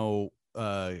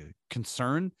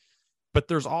 concern. But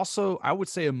there's also, I would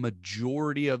say, a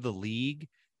majority of the league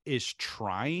is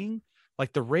trying.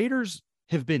 Like the Raiders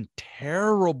have been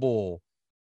terrible,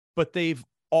 but they've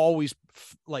always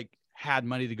like had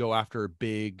money to go after a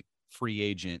big free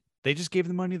agent. They just gave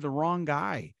the money to the wrong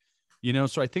guy,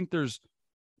 So I think there's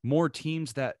more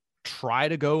teams that try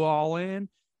to go all in.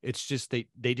 It's just they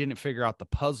didn't figure out the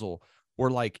puzzle.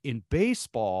 Where like in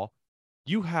baseball,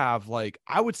 you have like,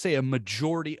 I would say a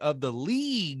majority of the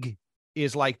league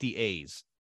is like the A's.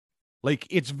 Like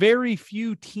it's very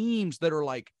few teams that are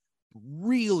like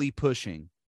really pushing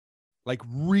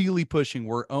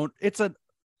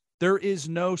there is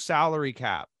no salary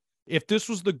cap. If this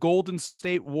was the Golden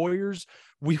State Warriors,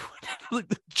 we would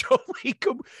Joe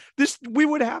Lacob, we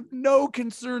would have no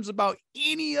concerns about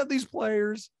any of these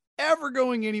players ever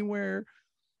going anywhere.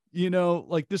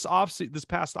 Like this past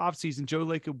offseason, Joe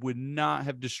Lacob would not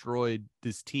have destroyed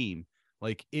this team.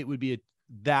 Like it would be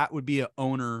a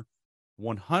owner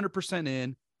 100%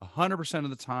 in 100% of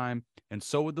the time. And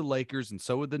so would the Lakers, and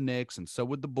so would the Knicks, and so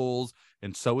would the Bulls,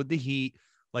 and so would the Heat.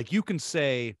 Like you can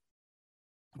say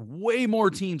way more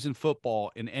teams in football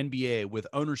and NBA with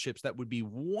ownerships that would be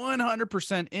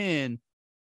 100% in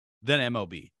than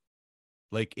MLB.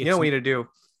 Like what we need to do?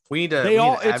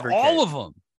 It's all of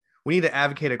them. We need to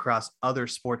advocate across other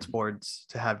sports boards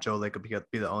to have Joe Lacob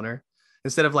be the owner.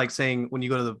 Instead of like saying, when you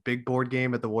go to the big board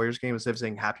game at the Warriors game, instead of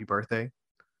saying happy birthday,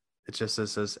 it just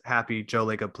says happy Joe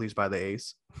Lacob, please buy the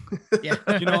A's. Yeah.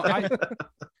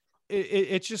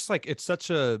 It's just like, it's such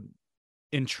a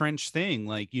entrenched thing.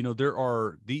 Like, there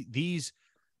are these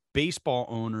baseball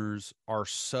owners are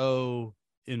so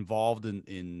involved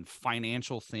in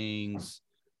financial things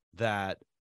that,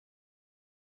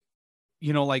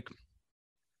 like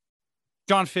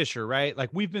John Fisher, right?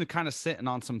 Like we've been kind of sitting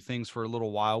on some things for a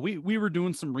little while. We were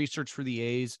doing some research for the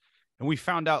A's, and we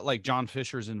found out like John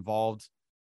Fisher's involved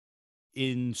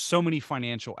in so many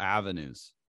financial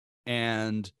avenues,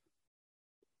 and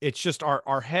it's just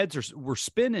our heads we're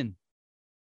spinning,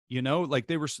 like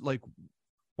they were like,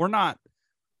 we're not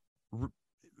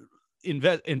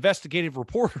investigative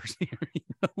reporters here.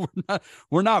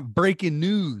 We're not breaking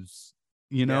news,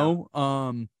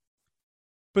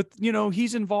 but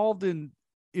he's involved in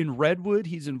Redwood.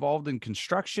 He's involved in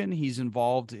construction. He's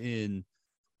involved in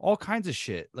all kinds of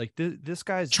shit. Like this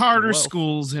guy's charter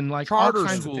schools and like all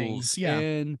kinds of things. Yeah.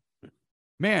 And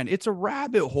man, it's a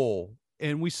rabbit hole.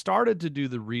 And we started to do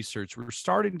the research. We're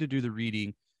starting to do the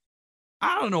reading.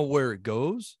 I don't know where it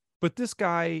goes, but this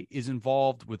guy is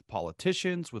involved with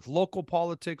politicians, with local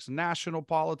politics, national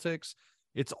politics.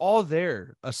 It's all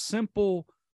there. A simple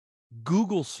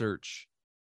Google search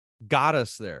got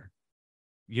us there,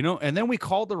 and then we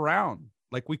called around.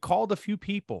 Like we called a few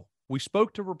people. We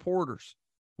spoke to reporters.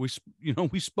 We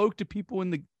spoke to people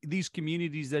in these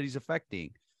communities that he's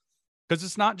affecting, because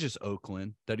it's not just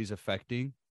Oakland that he's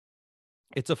affecting.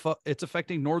 It's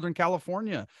affecting Northern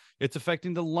California. It's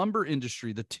affecting the lumber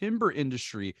industry, the timber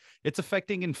industry. It's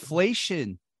affecting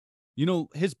inflation.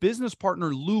 His business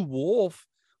partner, Lou Wolf,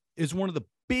 is one of the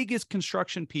biggest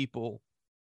construction people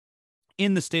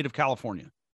in the state of California.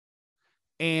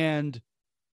 And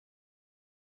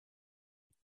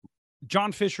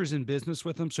John Fisher's in business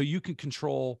with him. So you can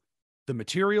control the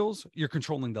materials. You're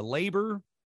controlling the labor.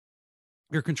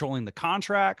 You're controlling the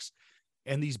contracts.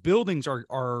 And these buildings are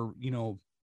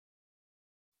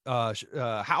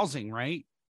housing, right?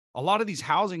 A lot of these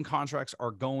housing contracts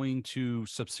are going to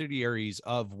subsidiaries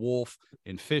of Wolf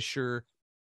and Fisher.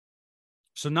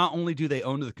 So not only do they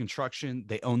own the construction,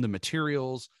 they own the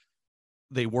materials.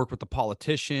 They work with the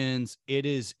politicians.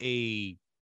 It's a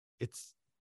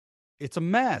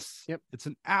mess. Yep. It's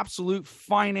an absolute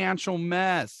financial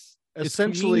mess.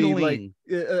 Essentially,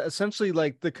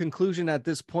 like the conclusion at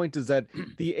this point is that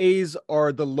the A's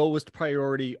are the lowest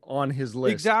priority on his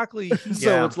list. Exactly.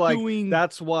 So it's like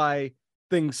that's why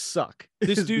things suck.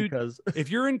 This dude, because if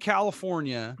you're in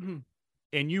California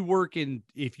and you work in,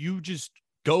 if you just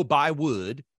go buy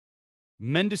wood,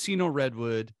 Mendocino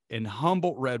redwood and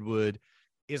Humboldt redwood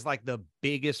is like the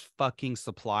biggest fucking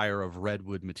supplier of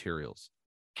redwood materials.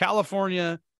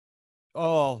 California,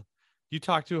 oh, you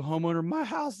talk to a homeowner, my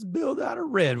house is built out of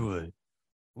redwood.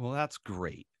 Well, that's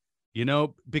great,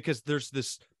 because there's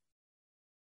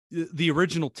the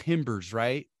original timbers,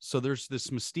 right? So there's this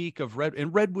mystique of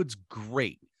and redwood's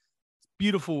great. It's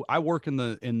beautiful. I work in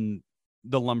the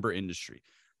lumber industry.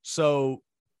 So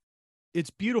it's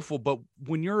beautiful, but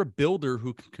when you're a builder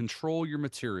who can control your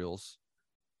materials,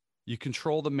 you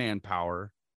control the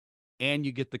manpower, and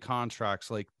you get the contracts,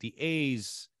 like the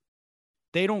A's,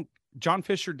 John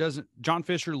Fisher,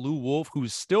 Lou Wolf,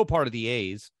 who's still part of the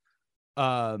A's,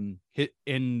 and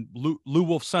Lou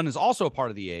Wolf's son is also a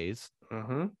part of the A's.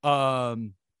 Mm-hmm.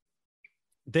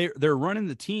 They're running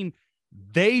the team.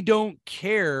 They don't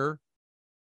care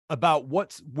about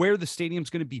where the stadium's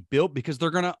going to be built because they're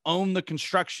going to own the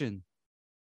construction.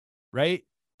 Right?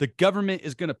 The government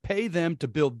is going to pay them to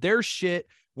build their shit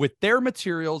with their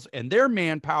materials and their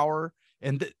manpower,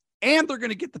 and they're going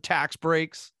to get the tax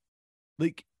breaks.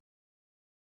 Like,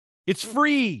 it's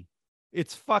free.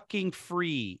 It's fucking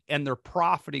free, and they're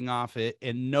profiting off it,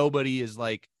 and nobody is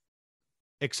like,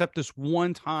 except this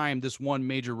one time, this one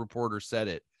major reporter said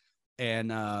it,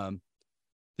 and the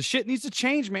shit needs to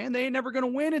change, man. They ain't never going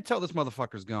to win until this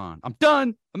motherfucker's gone. I'm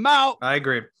done. I'm out. I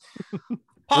agree.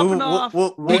 Popping off.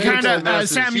 We'll kind of,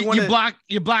 Sam,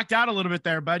 you blacked out a little bit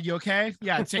there, bud. You okay?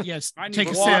 Yeah. Yes. Take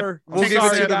a water. sip. We'll give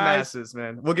it to the guys. masses,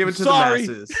 man. We'll give it to the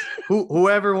masses.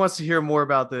 Whoever wants to hear more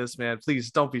about this, man,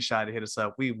 please don't be shy to hit us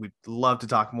up. We'd love to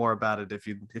talk more about it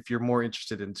if you're more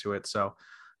interested into it. So,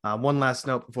 one last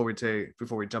note before we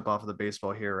jump off of the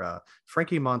baseball here.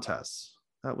 Frankie Montas.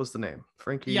 That was the name.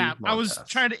 Frankie. Yeah, Montas. I was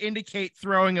trying to indicate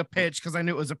throwing a pitch because I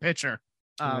knew it was a pitcher.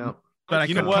 But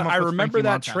you know what? I remember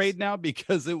that trade now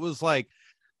because it was like,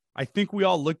 I think we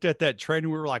all looked at that trade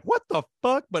and we were like, what the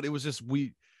fuck? But it was just,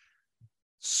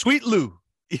 Sweet Lou,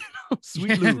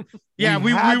 Sweet Lou. Yeah,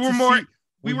 we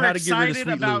were excited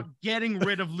about getting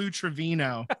rid of Lou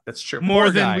Trevino. That's true. More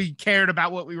than we cared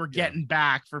about what we were getting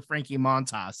back for Frankie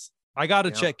Montas. I got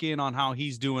to check in on how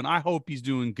he's doing. I hope he's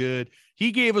doing good.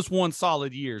 He gave us one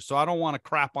solid year, so I don't want to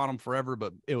crap on him forever,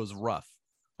 but it was rough.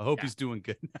 I hope he's doing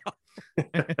good now.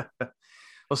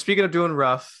 Well, speaking of doing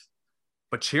rough,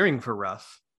 but cheering for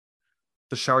rough,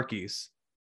 the Sharkies.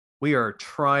 We are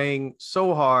trying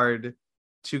so hard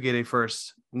to get a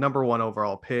first number 1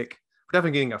 overall pick. We're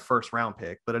definitely getting a first round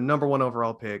pick, but a number 1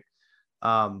 overall pick.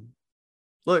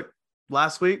 Look,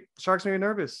 last week, the Sharks made me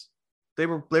nervous. They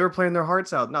were playing their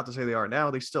hearts out. Not to say they are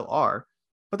now, they still are,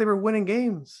 but they were winning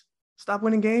games. Stop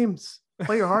winning games.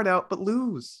 Play your heart out, but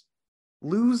lose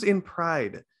in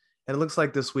pride. And it looks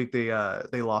like this week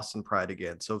they lost in pride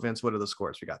again. So Vince, what are the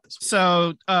scores we got this week?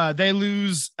 So they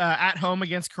lose at home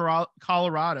against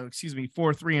Colorado,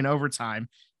 4-3 in overtime.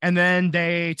 And then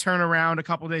they turn around a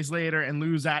couple days later and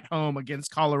lose at home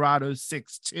against Colorado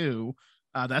 6-2.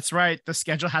 That's right. The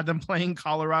schedule had them playing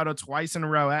Colorado twice in a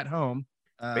row at home.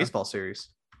 Baseball series.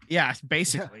 Yeah,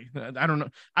 basically. Yeah. I don't know.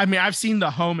 I mean, I've seen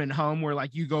the home and home where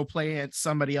like you go play at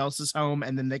somebody else's home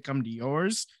and then they come to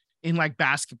yours. In like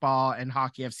basketball and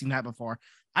hockey, I've seen that before.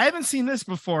 I haven't seen this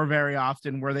before very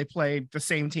often where they play the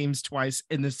same teams twice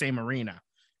in the same arena.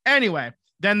 Anyway,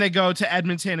 then they go to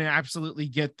Edmonton and absolutely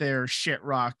get their shit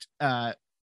rocked.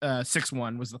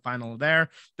 6-1 was the final there.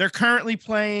 They're currently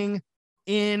playing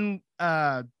in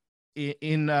Winnipeg,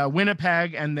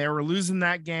 and they were losing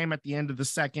that game at the end of the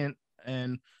second.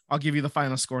 And I'll give you the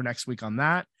final score next week on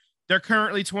that. They're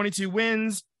currently 22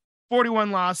 wins,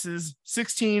 41 losses,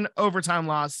 16 overtime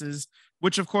losses,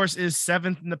 which of course is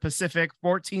 7th in the Pacific,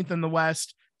 14th in the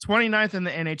West, 29th in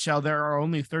the NHL. There are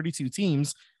only 32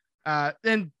 teams.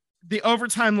 And the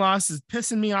overtime loss is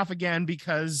pissing me off again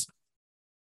because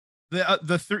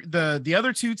the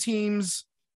other two teams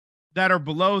that are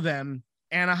below them,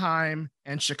 Anaheim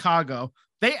and Chicago,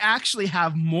 they actually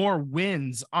have more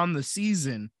wins on the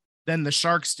season than the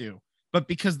Sharks do. But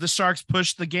because the Sharks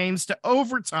push the games to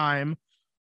overtime,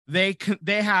 they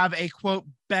have a quote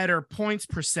better points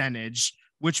percentage,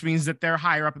 which means that they're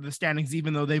higher up in the standings,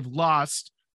 even though they've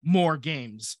lost more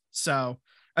games. So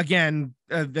again,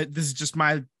 this is just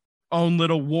my own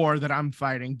little war that I'm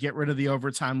fighting. Get rid of the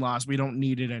overtime loss. We don't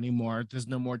need it anymore. There's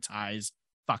no more ties.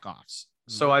 Fuck off.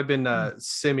 So I've been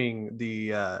simming the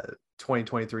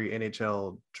 2023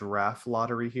 NHL draft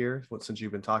lottery here since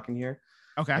you've been talking here.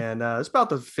 Okay. And it's about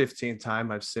the 15th time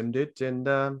I've simmed it. And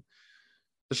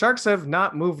the Sharks have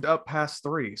not moved up past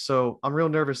 3. So I'm real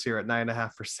nervous here at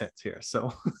 9.5% here.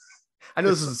 So I know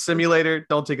this is a simulator.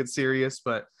 Don't take it serious,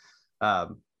 but yeah,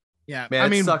 Yeah, Man, I it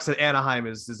mean, sucks that Anaheim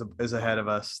is ahead of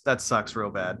us. That sucks real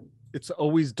bad. It's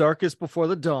always darkest before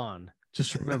the dawn.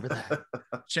 Just remember that.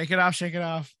 shake it off, shake it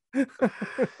off.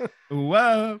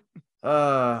 Whoa.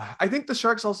 I think the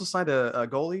Sharks also signed a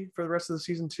goalie for the rest of the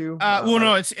season too. Well,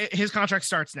 no, his contract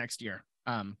starts next year.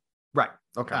 Right.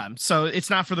 Okay. So it's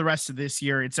not for the rest of this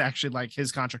year. It's actually like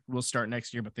his contract will start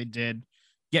next year, but they did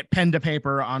get pen to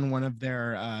paper on one of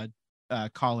their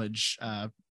college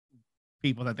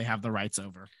people that they have the rights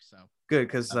over. So good,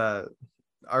 because our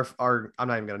I'm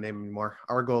not even gonna name him anymore.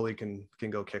 Our goalie can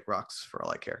go kick rocks for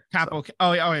all I care. Capo, So.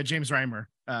 oh yeah, James Reimer.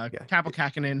 Yeah. Capo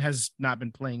Kakinen has not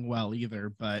been playing well either,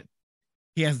 but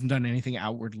he hasn't done anything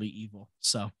outwardly evil.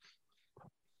 So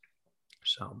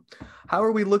how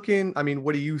are we looking? I mean,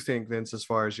 what do you think, Vince, as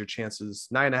far as your chances?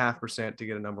 9.5% to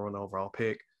get a number 1 overall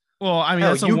pick. Well, I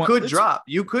mean,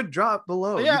 you could drop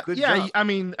below. Yeah, drop. I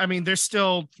mean, there's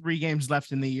still 3 games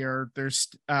left in the year. There's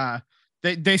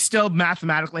they still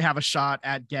mathematically have a shot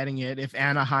at getting it if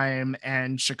Anaheim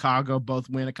and Chicago both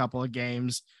win a couple of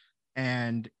games,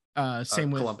 and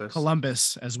same with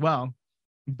Columbus as well.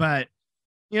 But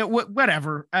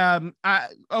whatever. A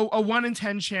 1 in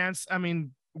 10 chance. I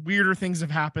mean, weirder things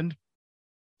have happened.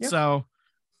 Yeah. So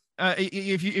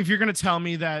if you're going to tell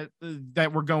me that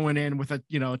we're going in with a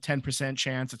 10%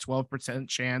 chance, a 12%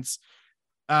 chance,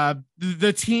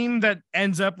 the team that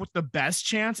ends up with the best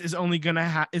chance is only going to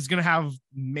have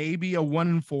maybe a 1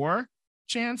 in 4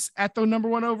 chance at the number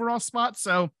 1 overall spot.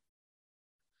 So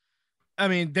I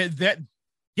mean that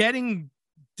getting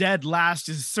dead last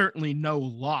is certainly no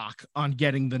lock on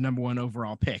getting the number 1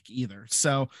 overall pick either.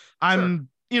 So I'm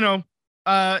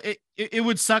it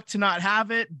would suck to not have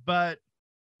it, but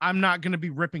I'm not going to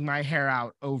be ripping my hair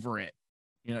out over it,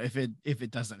 if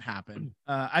it doesn't happen.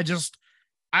 I just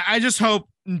hope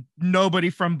nobody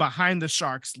from behind the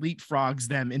Sharks leapfrogs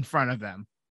them in front of them.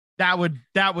 That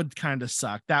would kind of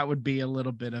suck. That would be a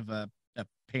little bit of a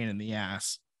pain in the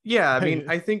ass. Yeah, I mean,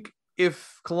 I think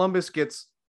if Columbus gets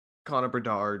Connor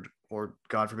Bedard, or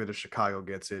God forbid if Chicago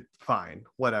gets it, fine,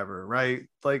 whatever, right?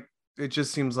 Like, it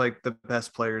just seems like the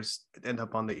best players end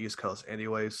up on the East Coast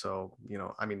anyway. So,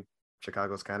 I mean,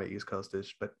 Chicago's kind of East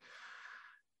Coast-ish, but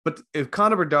if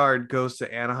Connor Bedard goes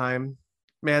to Anaheim,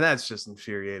 man, that's just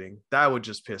infuriating. That would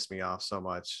just piss me off so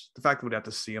much. The fact that we'd have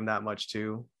to see him that much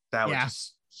too, that would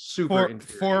just super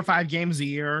infuriating. 4 or 5 games a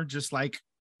year, just like,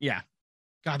 yeah.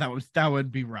 God, that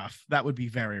would be rough. That would be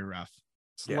very rough.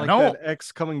 It's like that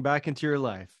ex coming back into your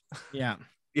life. Yeah.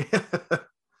 Yeah.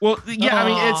 Well, yeah, I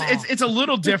mean, it's a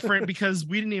little different because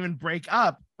we didn't even break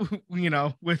up,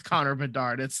 with Connor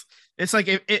Bedard. It's like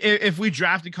if we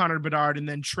drafted Connor Bedard and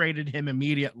then traded him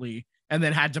immediately and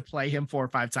then had to play him 4 or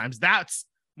 5 times, that's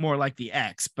more like the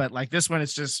ex. But like this one,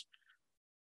 it's just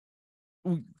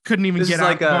we couldn't even get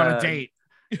out and go on a date.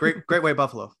 Great White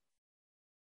Buffalo.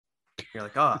 You're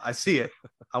like, oh, I see it.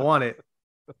 I want it.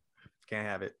 Can't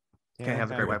have it. Can't have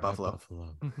the Great White Buffalo.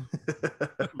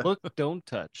 Look, don't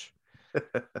touch.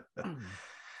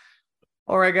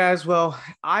 All right, guys. Well,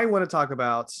 I want to talk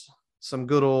about some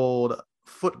good old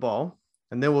football,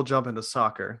 and then we'll jump into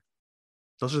soccer.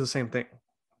 Those are the same thing.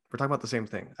 We're talking about the same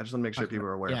thing. I just want to make sure people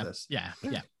are aware of this. Yeah,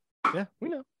 we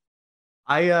know.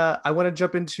 I want to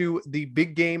jump into the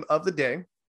big game of the day.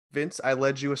 Vince, I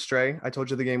led you astray. I told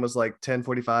you the game was like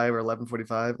 10:45 or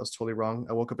 11:45. I was totally wrong.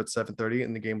 I woke up at 7:30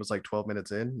 and the game was like 12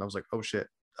 minutes in. And I was like, oh shit.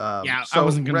 I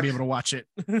wasn't going to be able to watch it.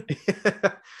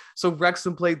 So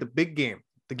Wrexham played the big game.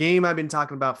 The game I've been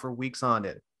talking about for weeks on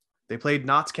it. They played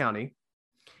Notts County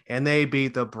and they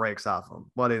beat the brakes off them.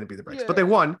 Well, they didn't beat the brakes, but they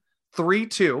won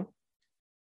 3-2.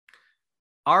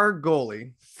 Our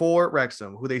goalie for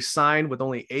Wrexham, who they signed with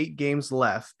only 8 games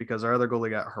left because our other goalie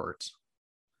got hurt.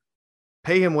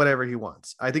 Pay him whatever he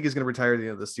wants. I think he's going to retire at the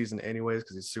end of the season anyways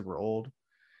because he's super old.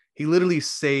 He literally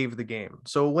saved the game.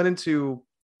 So it went into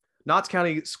Notts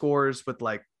County scores with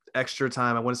like extra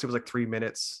time. I want to say it was like 3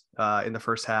 minutes in the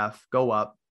first half. Go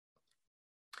up.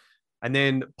 And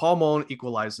then Paul Mullen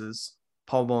equalizes.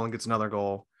 Paul Mullen gets another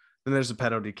goal. Then there's a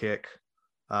penalty kick.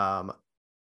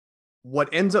 What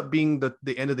ends up being the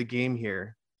end of the game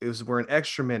here is we're in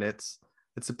extra minutes.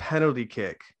 It's a penalty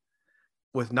kick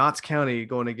with Notts County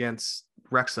going against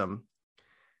Wrexham.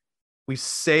 We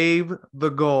save the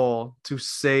goal to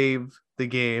save the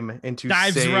game and to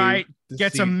dives save right,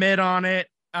 gets a mid on it,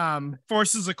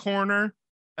 forces a corner.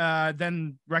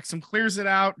 Then Wrexham clears it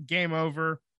out. Game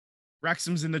over.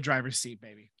 Wrexham's in the driver's seat,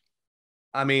 baby.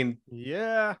 I mean,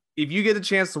 yeah. If you get a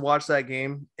chance to watch that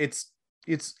game, it's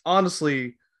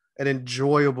honestly an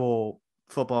enjoyable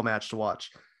football match to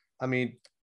watch. I mean,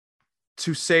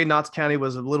 to say Notts County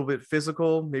was a little bit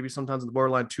physical, maybe sometimes on the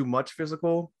borderline too much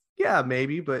physical. Yeah,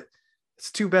 maybe, but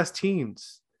It's two best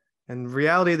teams. In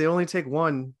reality, they only take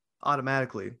one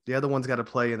automatically. The other one's got to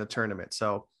play in the tournament.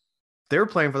 So they're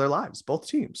playing for their lives, both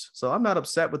teams. So I'm not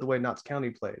upset with the way Notts County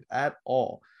played at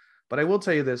all. But I will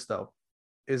tell you this, though,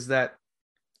 is that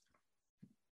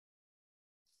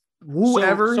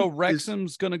whoever. So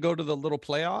Wrexham's going to go to the little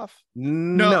playoff?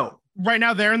 No. Right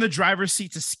now, they're in the driver's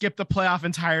seat to skip the playoff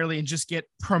entirely and just get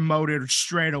promoted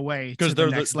straight away because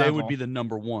they would be the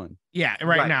number one. Yeah,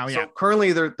 right now. Yeah. So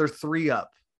currently they're 3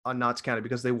 up on Notts County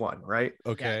because they won, right?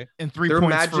 Okay. Yeah. And 3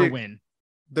 points for a win.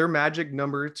 Their magic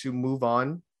number to move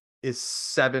on is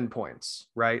 7 points,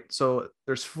 right? So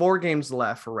there's 4 games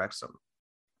left for Wrexham.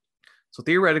 So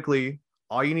theoretically,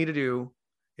 all you need to do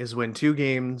is win 2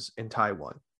 games and tie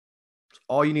 1. That's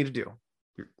all you need to do.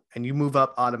 And you move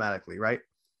up automatically, right?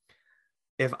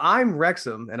 If I'm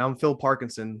Wrexham and I'm Phil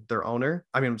Parkinson, their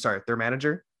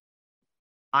manager,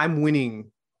 I'm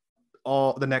winning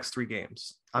all the next 3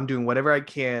 games. I'm doing whatever I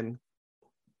can,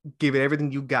 give it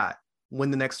everything you got,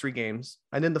 win the next 3 games.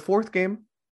 And then the 4th game,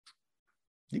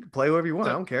 you can play whoever you want.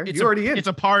 I don't care. You're already in. It's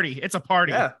a party.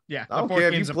 Yeah. I don't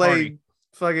care if you play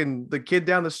fucking the kid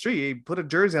down the street, put a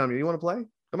jersey on me. You want to play?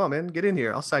 Come on, man. Get in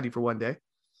here. I'll sign you for 1 day.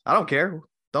 I don't care.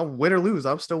 Don't win or lose.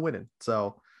 I'm still winning.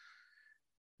 So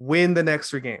win the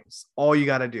next 3 games. All you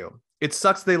got to do. It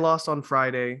sucks they lost on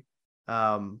Friday.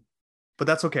 But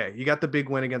that's okay. You got the big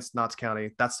win against Notts County.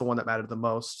 That's the one that mattered the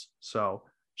most. So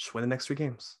just win the next 3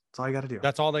 games. That's all you got to do.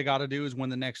 That's all they got to do is win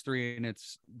the next 3, and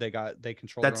they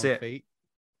control their own fate.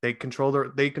 They control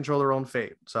their own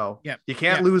fate. So you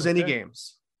can't lose any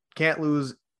games. Can't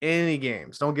lose any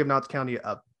games. Don't give Notts County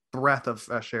a breath of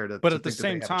fresh air. But at the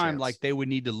same time, like they would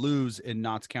need to lose, and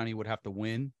Notts County would have to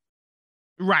win.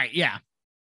 Right. Yeah.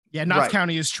 Yeah. Notts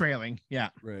County is trailing. Yeah.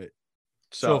 Right.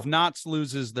 So if Notts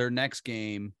loses their next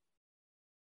game,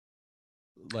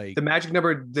 like the magic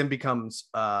number then becomes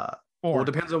 4. Well, it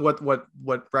depends on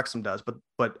what Wrexham does,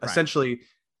 but essentially,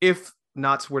 if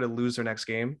Notts were to lose their next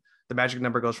game, the magic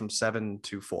number goes from 7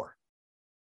 to 4.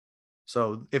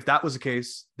 So if that was the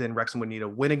case, then Wrexham would need to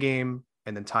win a game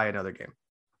and then tie another game.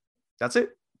 That's it.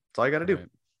 That's all you got to do. Right.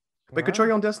 But control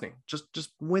your own destiny.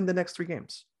 Just win the next 3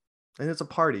 games, and it's a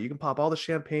party. You can pop all the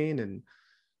champagne and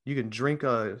you can drink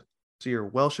to your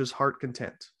Welsh's heart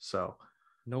content. So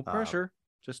no pressure.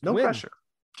 Just no win. pressure.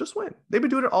 Just win. They've been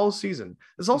doing it all season.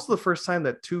 It's also the first time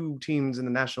that 2 teams in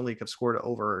the National League have scored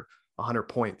over 100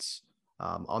 points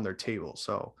on their table.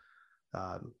 So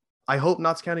I hope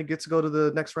Notts County gets to go to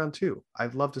the next round too.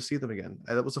 I'd love to see them again.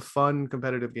 That was a fun,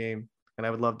 competitive game, and I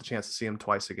would love the chance to see them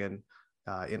twice again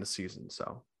in a season.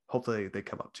 So hopefully they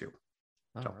come up too.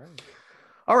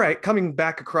 All right. Coming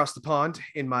back across the pond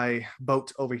in my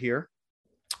boat over here,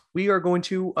 we are going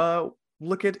to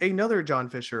look at another John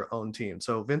Fisher owned team.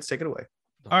 So Vince, take it away.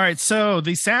 All right, so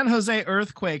the San Jose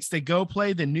Earthquakes, they go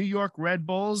play the New York Red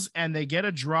Bulls, and they get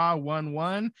a draw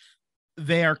 1-1.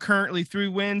 They are currently 3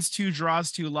 wins, 2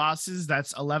 draws, 2 losses.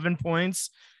 That's 11 points.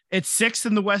 It's 6th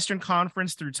in the Western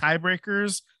Conference through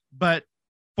tiebreakers, but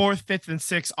 4th, 5th, and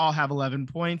 6th all have 11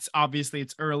 points. Obviously,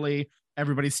 it's early.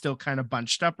 Everybody's still kind of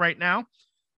bunched up right now.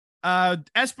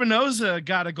 Espinoza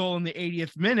got a goal in the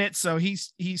 80th minute, so he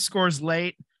scores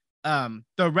late.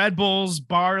 The Red Bulls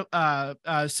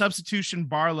substitution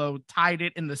Barlow tied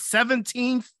it in the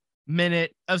 17th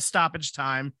minute of stoppage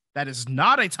time. That is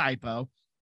not a typo.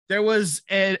 There was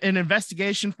an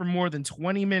investigation for more than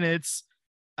 20 minutes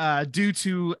due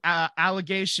to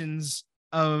allegations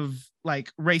of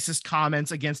like racist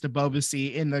comments against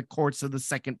Abobasi in the courts of the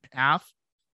second half.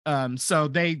 So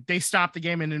they stopped the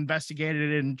game and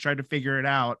investigated it and tried to figure it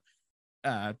out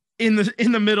in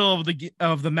the middle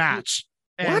of the match.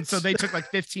 And so they took like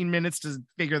 15 minutes to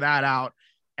figure that out.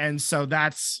 And so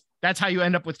that's how you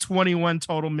end up with 21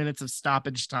 total minutes of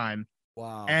stoppage time.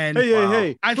 Wow. And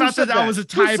hey. I thought that was a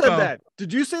typo. Who said that?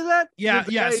 Did you say that? Yeah.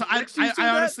 So I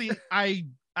honestly,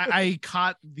 I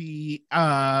caught the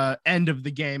end of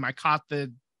the game. I caught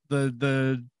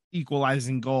the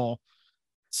equalizing goal.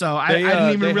 So I didn't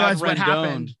even realize what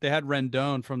happened. They had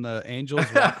Rendon from the Angels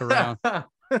walk around.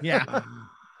 Yeah.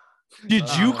 Did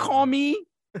you call me?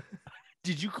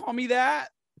 Did you call me that?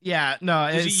 Yeah, no.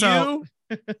 Is it you?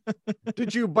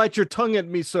 Did you bite your tongue at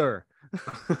me, sir?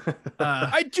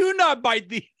 I do not bite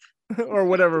thee. Or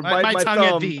whatever. Bite my tongue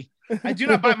thumb at thee. I do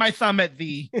not bite my thumb at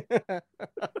thee.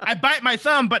 I bite my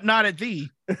thumb, but not at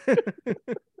thee.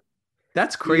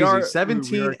 That's crazy.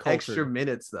 17 extra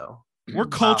minutes, though. We're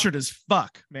cultured as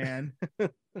fuck, man.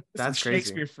 That's crazy.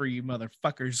 Shakespeare for you,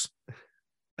 motherfuckers.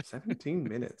 17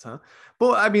 minutes, huh?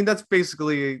 Well, I mean, that's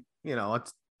basically,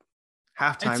 it's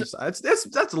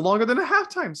halftime. That's longer than a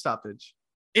halftime stoppage.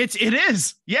 It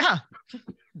is. Yeah.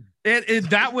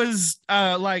 That was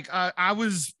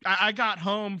I got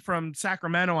home from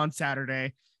Sacramento on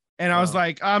Saturday, and I was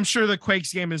like, I'm sure the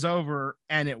Quakes game is over,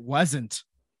 and it wasn't.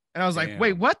 And I was like,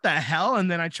 wait, what the hell?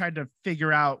 And then I tried to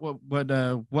figure out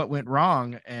what went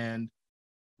wrong, and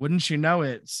wouldn't you know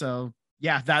it? So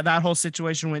yeah, that whole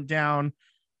situation went down.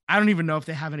 I don't even know if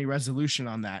they have any resolution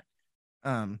on that.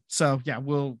 So yeah,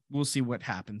 we'll see what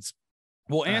happens.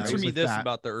 Well, answer me this that.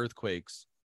 about the Earthquakes.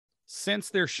 Since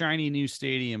their shiny new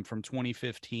stadium from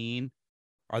 2015,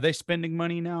 are they spending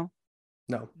money now?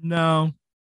 No,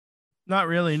 not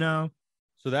really. No.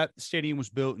 So that stadium was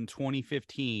built in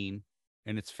 2015,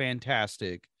 and it's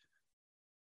fantastic.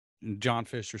 And John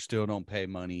Fisher still don't pay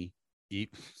money.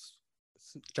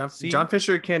 John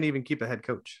Fisher can't even keep a head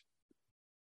coach.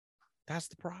 That's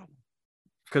the problem.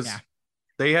 Because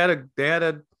they had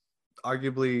a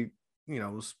arguably,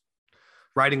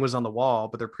 writing was on the wall,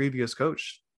 but their previous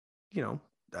coach,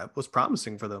 that was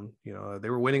promising for them. They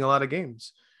were winning a lot of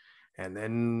games. And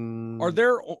then are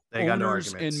there they got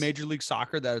owners in Major League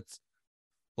Soccer that's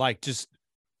like just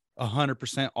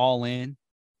 100% all in?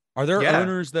 Are there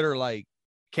owners that are like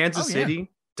Kansas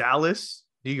City, Dallas,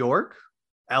 New York,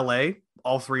 LA,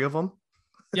 all three of them?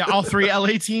 Yeah, all three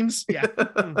LA teams. Yeah.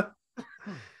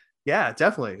 Yeah,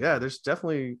 definitely. Yeah, there's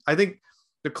definitely, I think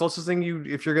the closest thing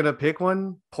if you're going to pick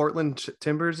one, Portland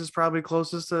Timbers is probably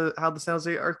closest to how the San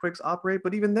Jose Earthquakes operate,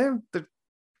 but even then they're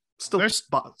still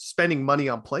spending money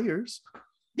on players.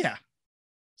 Yeah.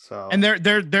 So, and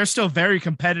they're still very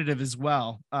competitive as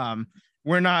well.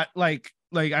 We're not like,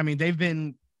 I mean, they've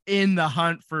been in the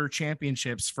hunt for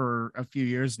championships for a few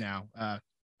years now. I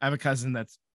have a cousin that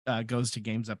goes to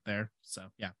games up there. So,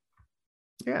 yeah.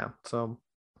 Yeah. So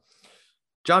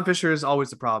John Fisher is always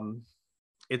the problem.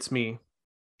 It's me.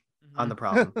 I'm the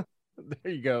problem.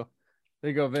 There you go.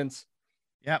 There you go, Vince.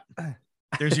 Yep.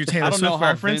 There's your Taylor Swift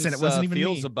reference, and it wasn't even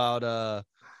feels me. About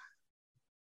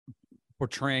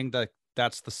portraying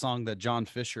that's the song that John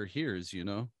Fisher hears.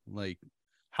 Like,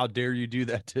 how dare you do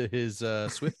that to his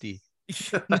Swiftie,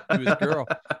 to his girl?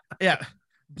 Yeah,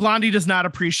 Blondie does not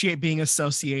appreciate being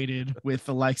associated with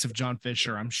the likes of John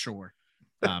Fisher. I'm sure.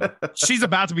 She's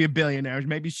about to be a billionaire.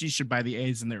 Maybe she should buy the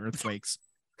A's in the Earthquakes.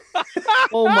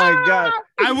 Oh my God,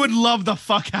 I would love the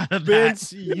fuck out of that.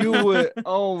 Vince, you would.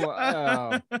 Oh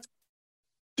my.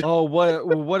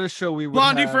 What a show we would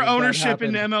Blondie have for if that ownership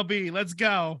in happened. MLB. Let's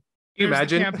go. Can you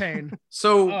imagine? Campaign.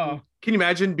 So can you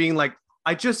imagine being like,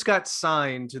 I just got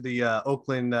signed to the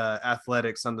Oakland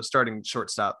Athletics. I'm the starting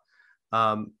shortstop.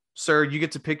 Sir, you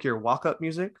get to pick your walk-up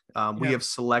music. We have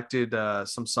selected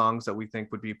some songs that we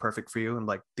think would be perfect for you. And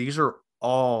like, these are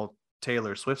all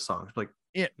Taylor Swift songs. Like,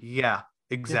 yeah,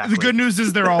 exactly. The good news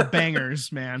is they're all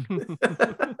bangers, man.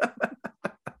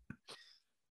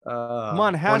 Come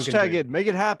on, hashtag it. Make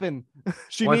it happen.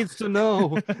 She needs to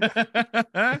know.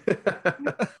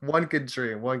 One could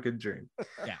dream. One could dream.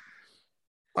 Yeah.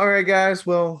 All right, guys.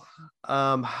 Well,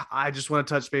 I just want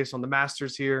to touch base on the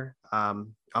Masters here.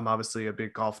 I'm obviously a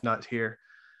big golf nut here.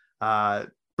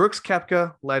 Brooks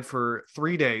Koepka led for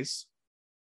 3 days,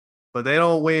 but they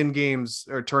don't win games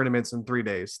or tournaments in 3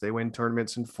 days. They win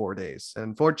tournaments in 4 days. And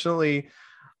unfortunately,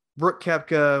 Brooks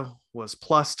Koepka was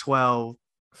plus 12,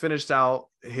 finished out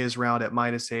his round at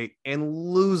 -8, and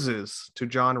loses to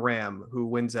John Ram, who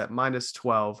wins at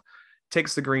 -12,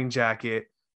 takes the green jacket,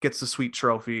 gets the sweet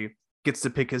trophy, gets to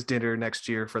pick his dinner next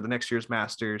year for the next year's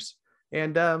Masters.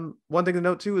 And one thing to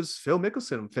note too is Phil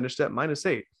Mickelson finished at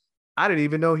 -8. I didn't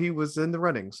even know he was in the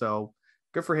running, so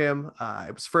good for him.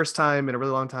 It was first time in a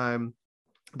really long time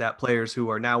that players who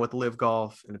are now with Live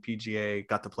Golf and the PGA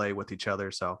got to play with each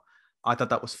other. So I thought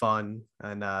that was fun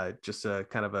and just a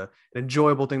kind of an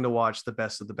enjoyable thing to watch. The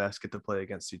best of the best get to play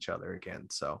against each other again.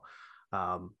 So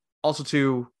also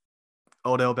too,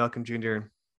 Odell Beckham Jr.,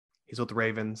 he's with the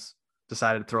Ravens,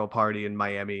 decided to throw a party in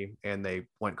Miami, and they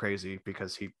went crazy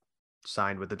because he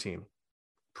signed with the team.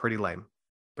 Pretty lame,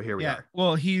 but here we are.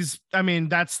 Well, that's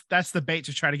the bait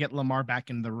to try to get Lamar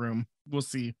back in the room. We'll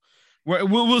see.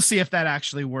 We'll see if that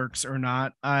actually works or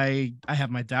not. I have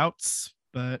my doubts,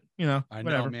 but I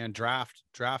whatever. know, man.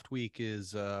 Draft week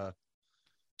is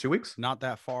 2 weeks, not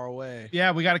that far away.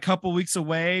 Yeah, we got a couple weeks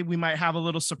away. We might have a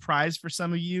little surprise for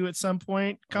some of you at some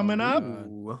point coming up.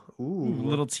 Ooh.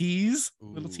 Little tease.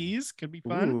 Ooh. Little tease could be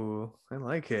fun. Ooh, I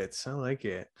like it.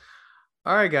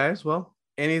 All right, guys. Well,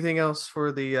 anything else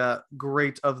for the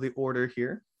great of the order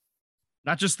here?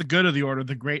 Not just the good of the order,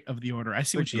 the great of the order. I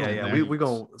see what you did there. We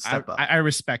gonna step up. I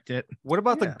respect it. What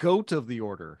about the goat of the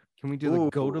order? Can we do the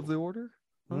goat of the order?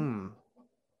 I don't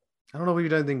know if we've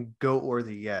done anything goat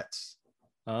worthy yet.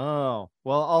 Oh,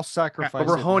 well, I'll sacrifice. But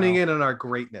we're honing in on our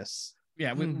greatness.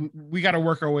 Yeah, we got to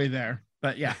work our way there.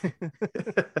 But yeah,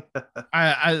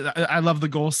 I love the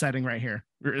goal setting right here.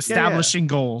 We're establishing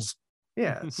goals.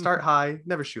 Yeah, start high,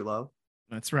 never shoot low.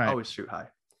 That's right. Always shoot high.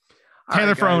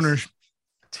 Taylor for owner.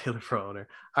 Taylor for owner.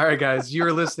 All right, guys,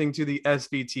 you're listening to the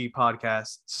SVT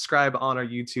podcast. Subscribe on our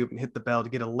YouTube and hit the bell to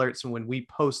get alerts when we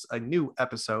post a new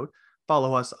episode.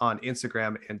 Follow us on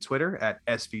Instagram and Twitter at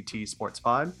SVT Sports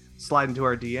Pod. Slide into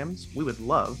our DMs. We would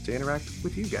love to interact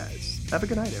with you guys. Have a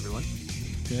good night, everyone.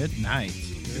 Good night.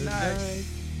 Good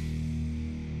night.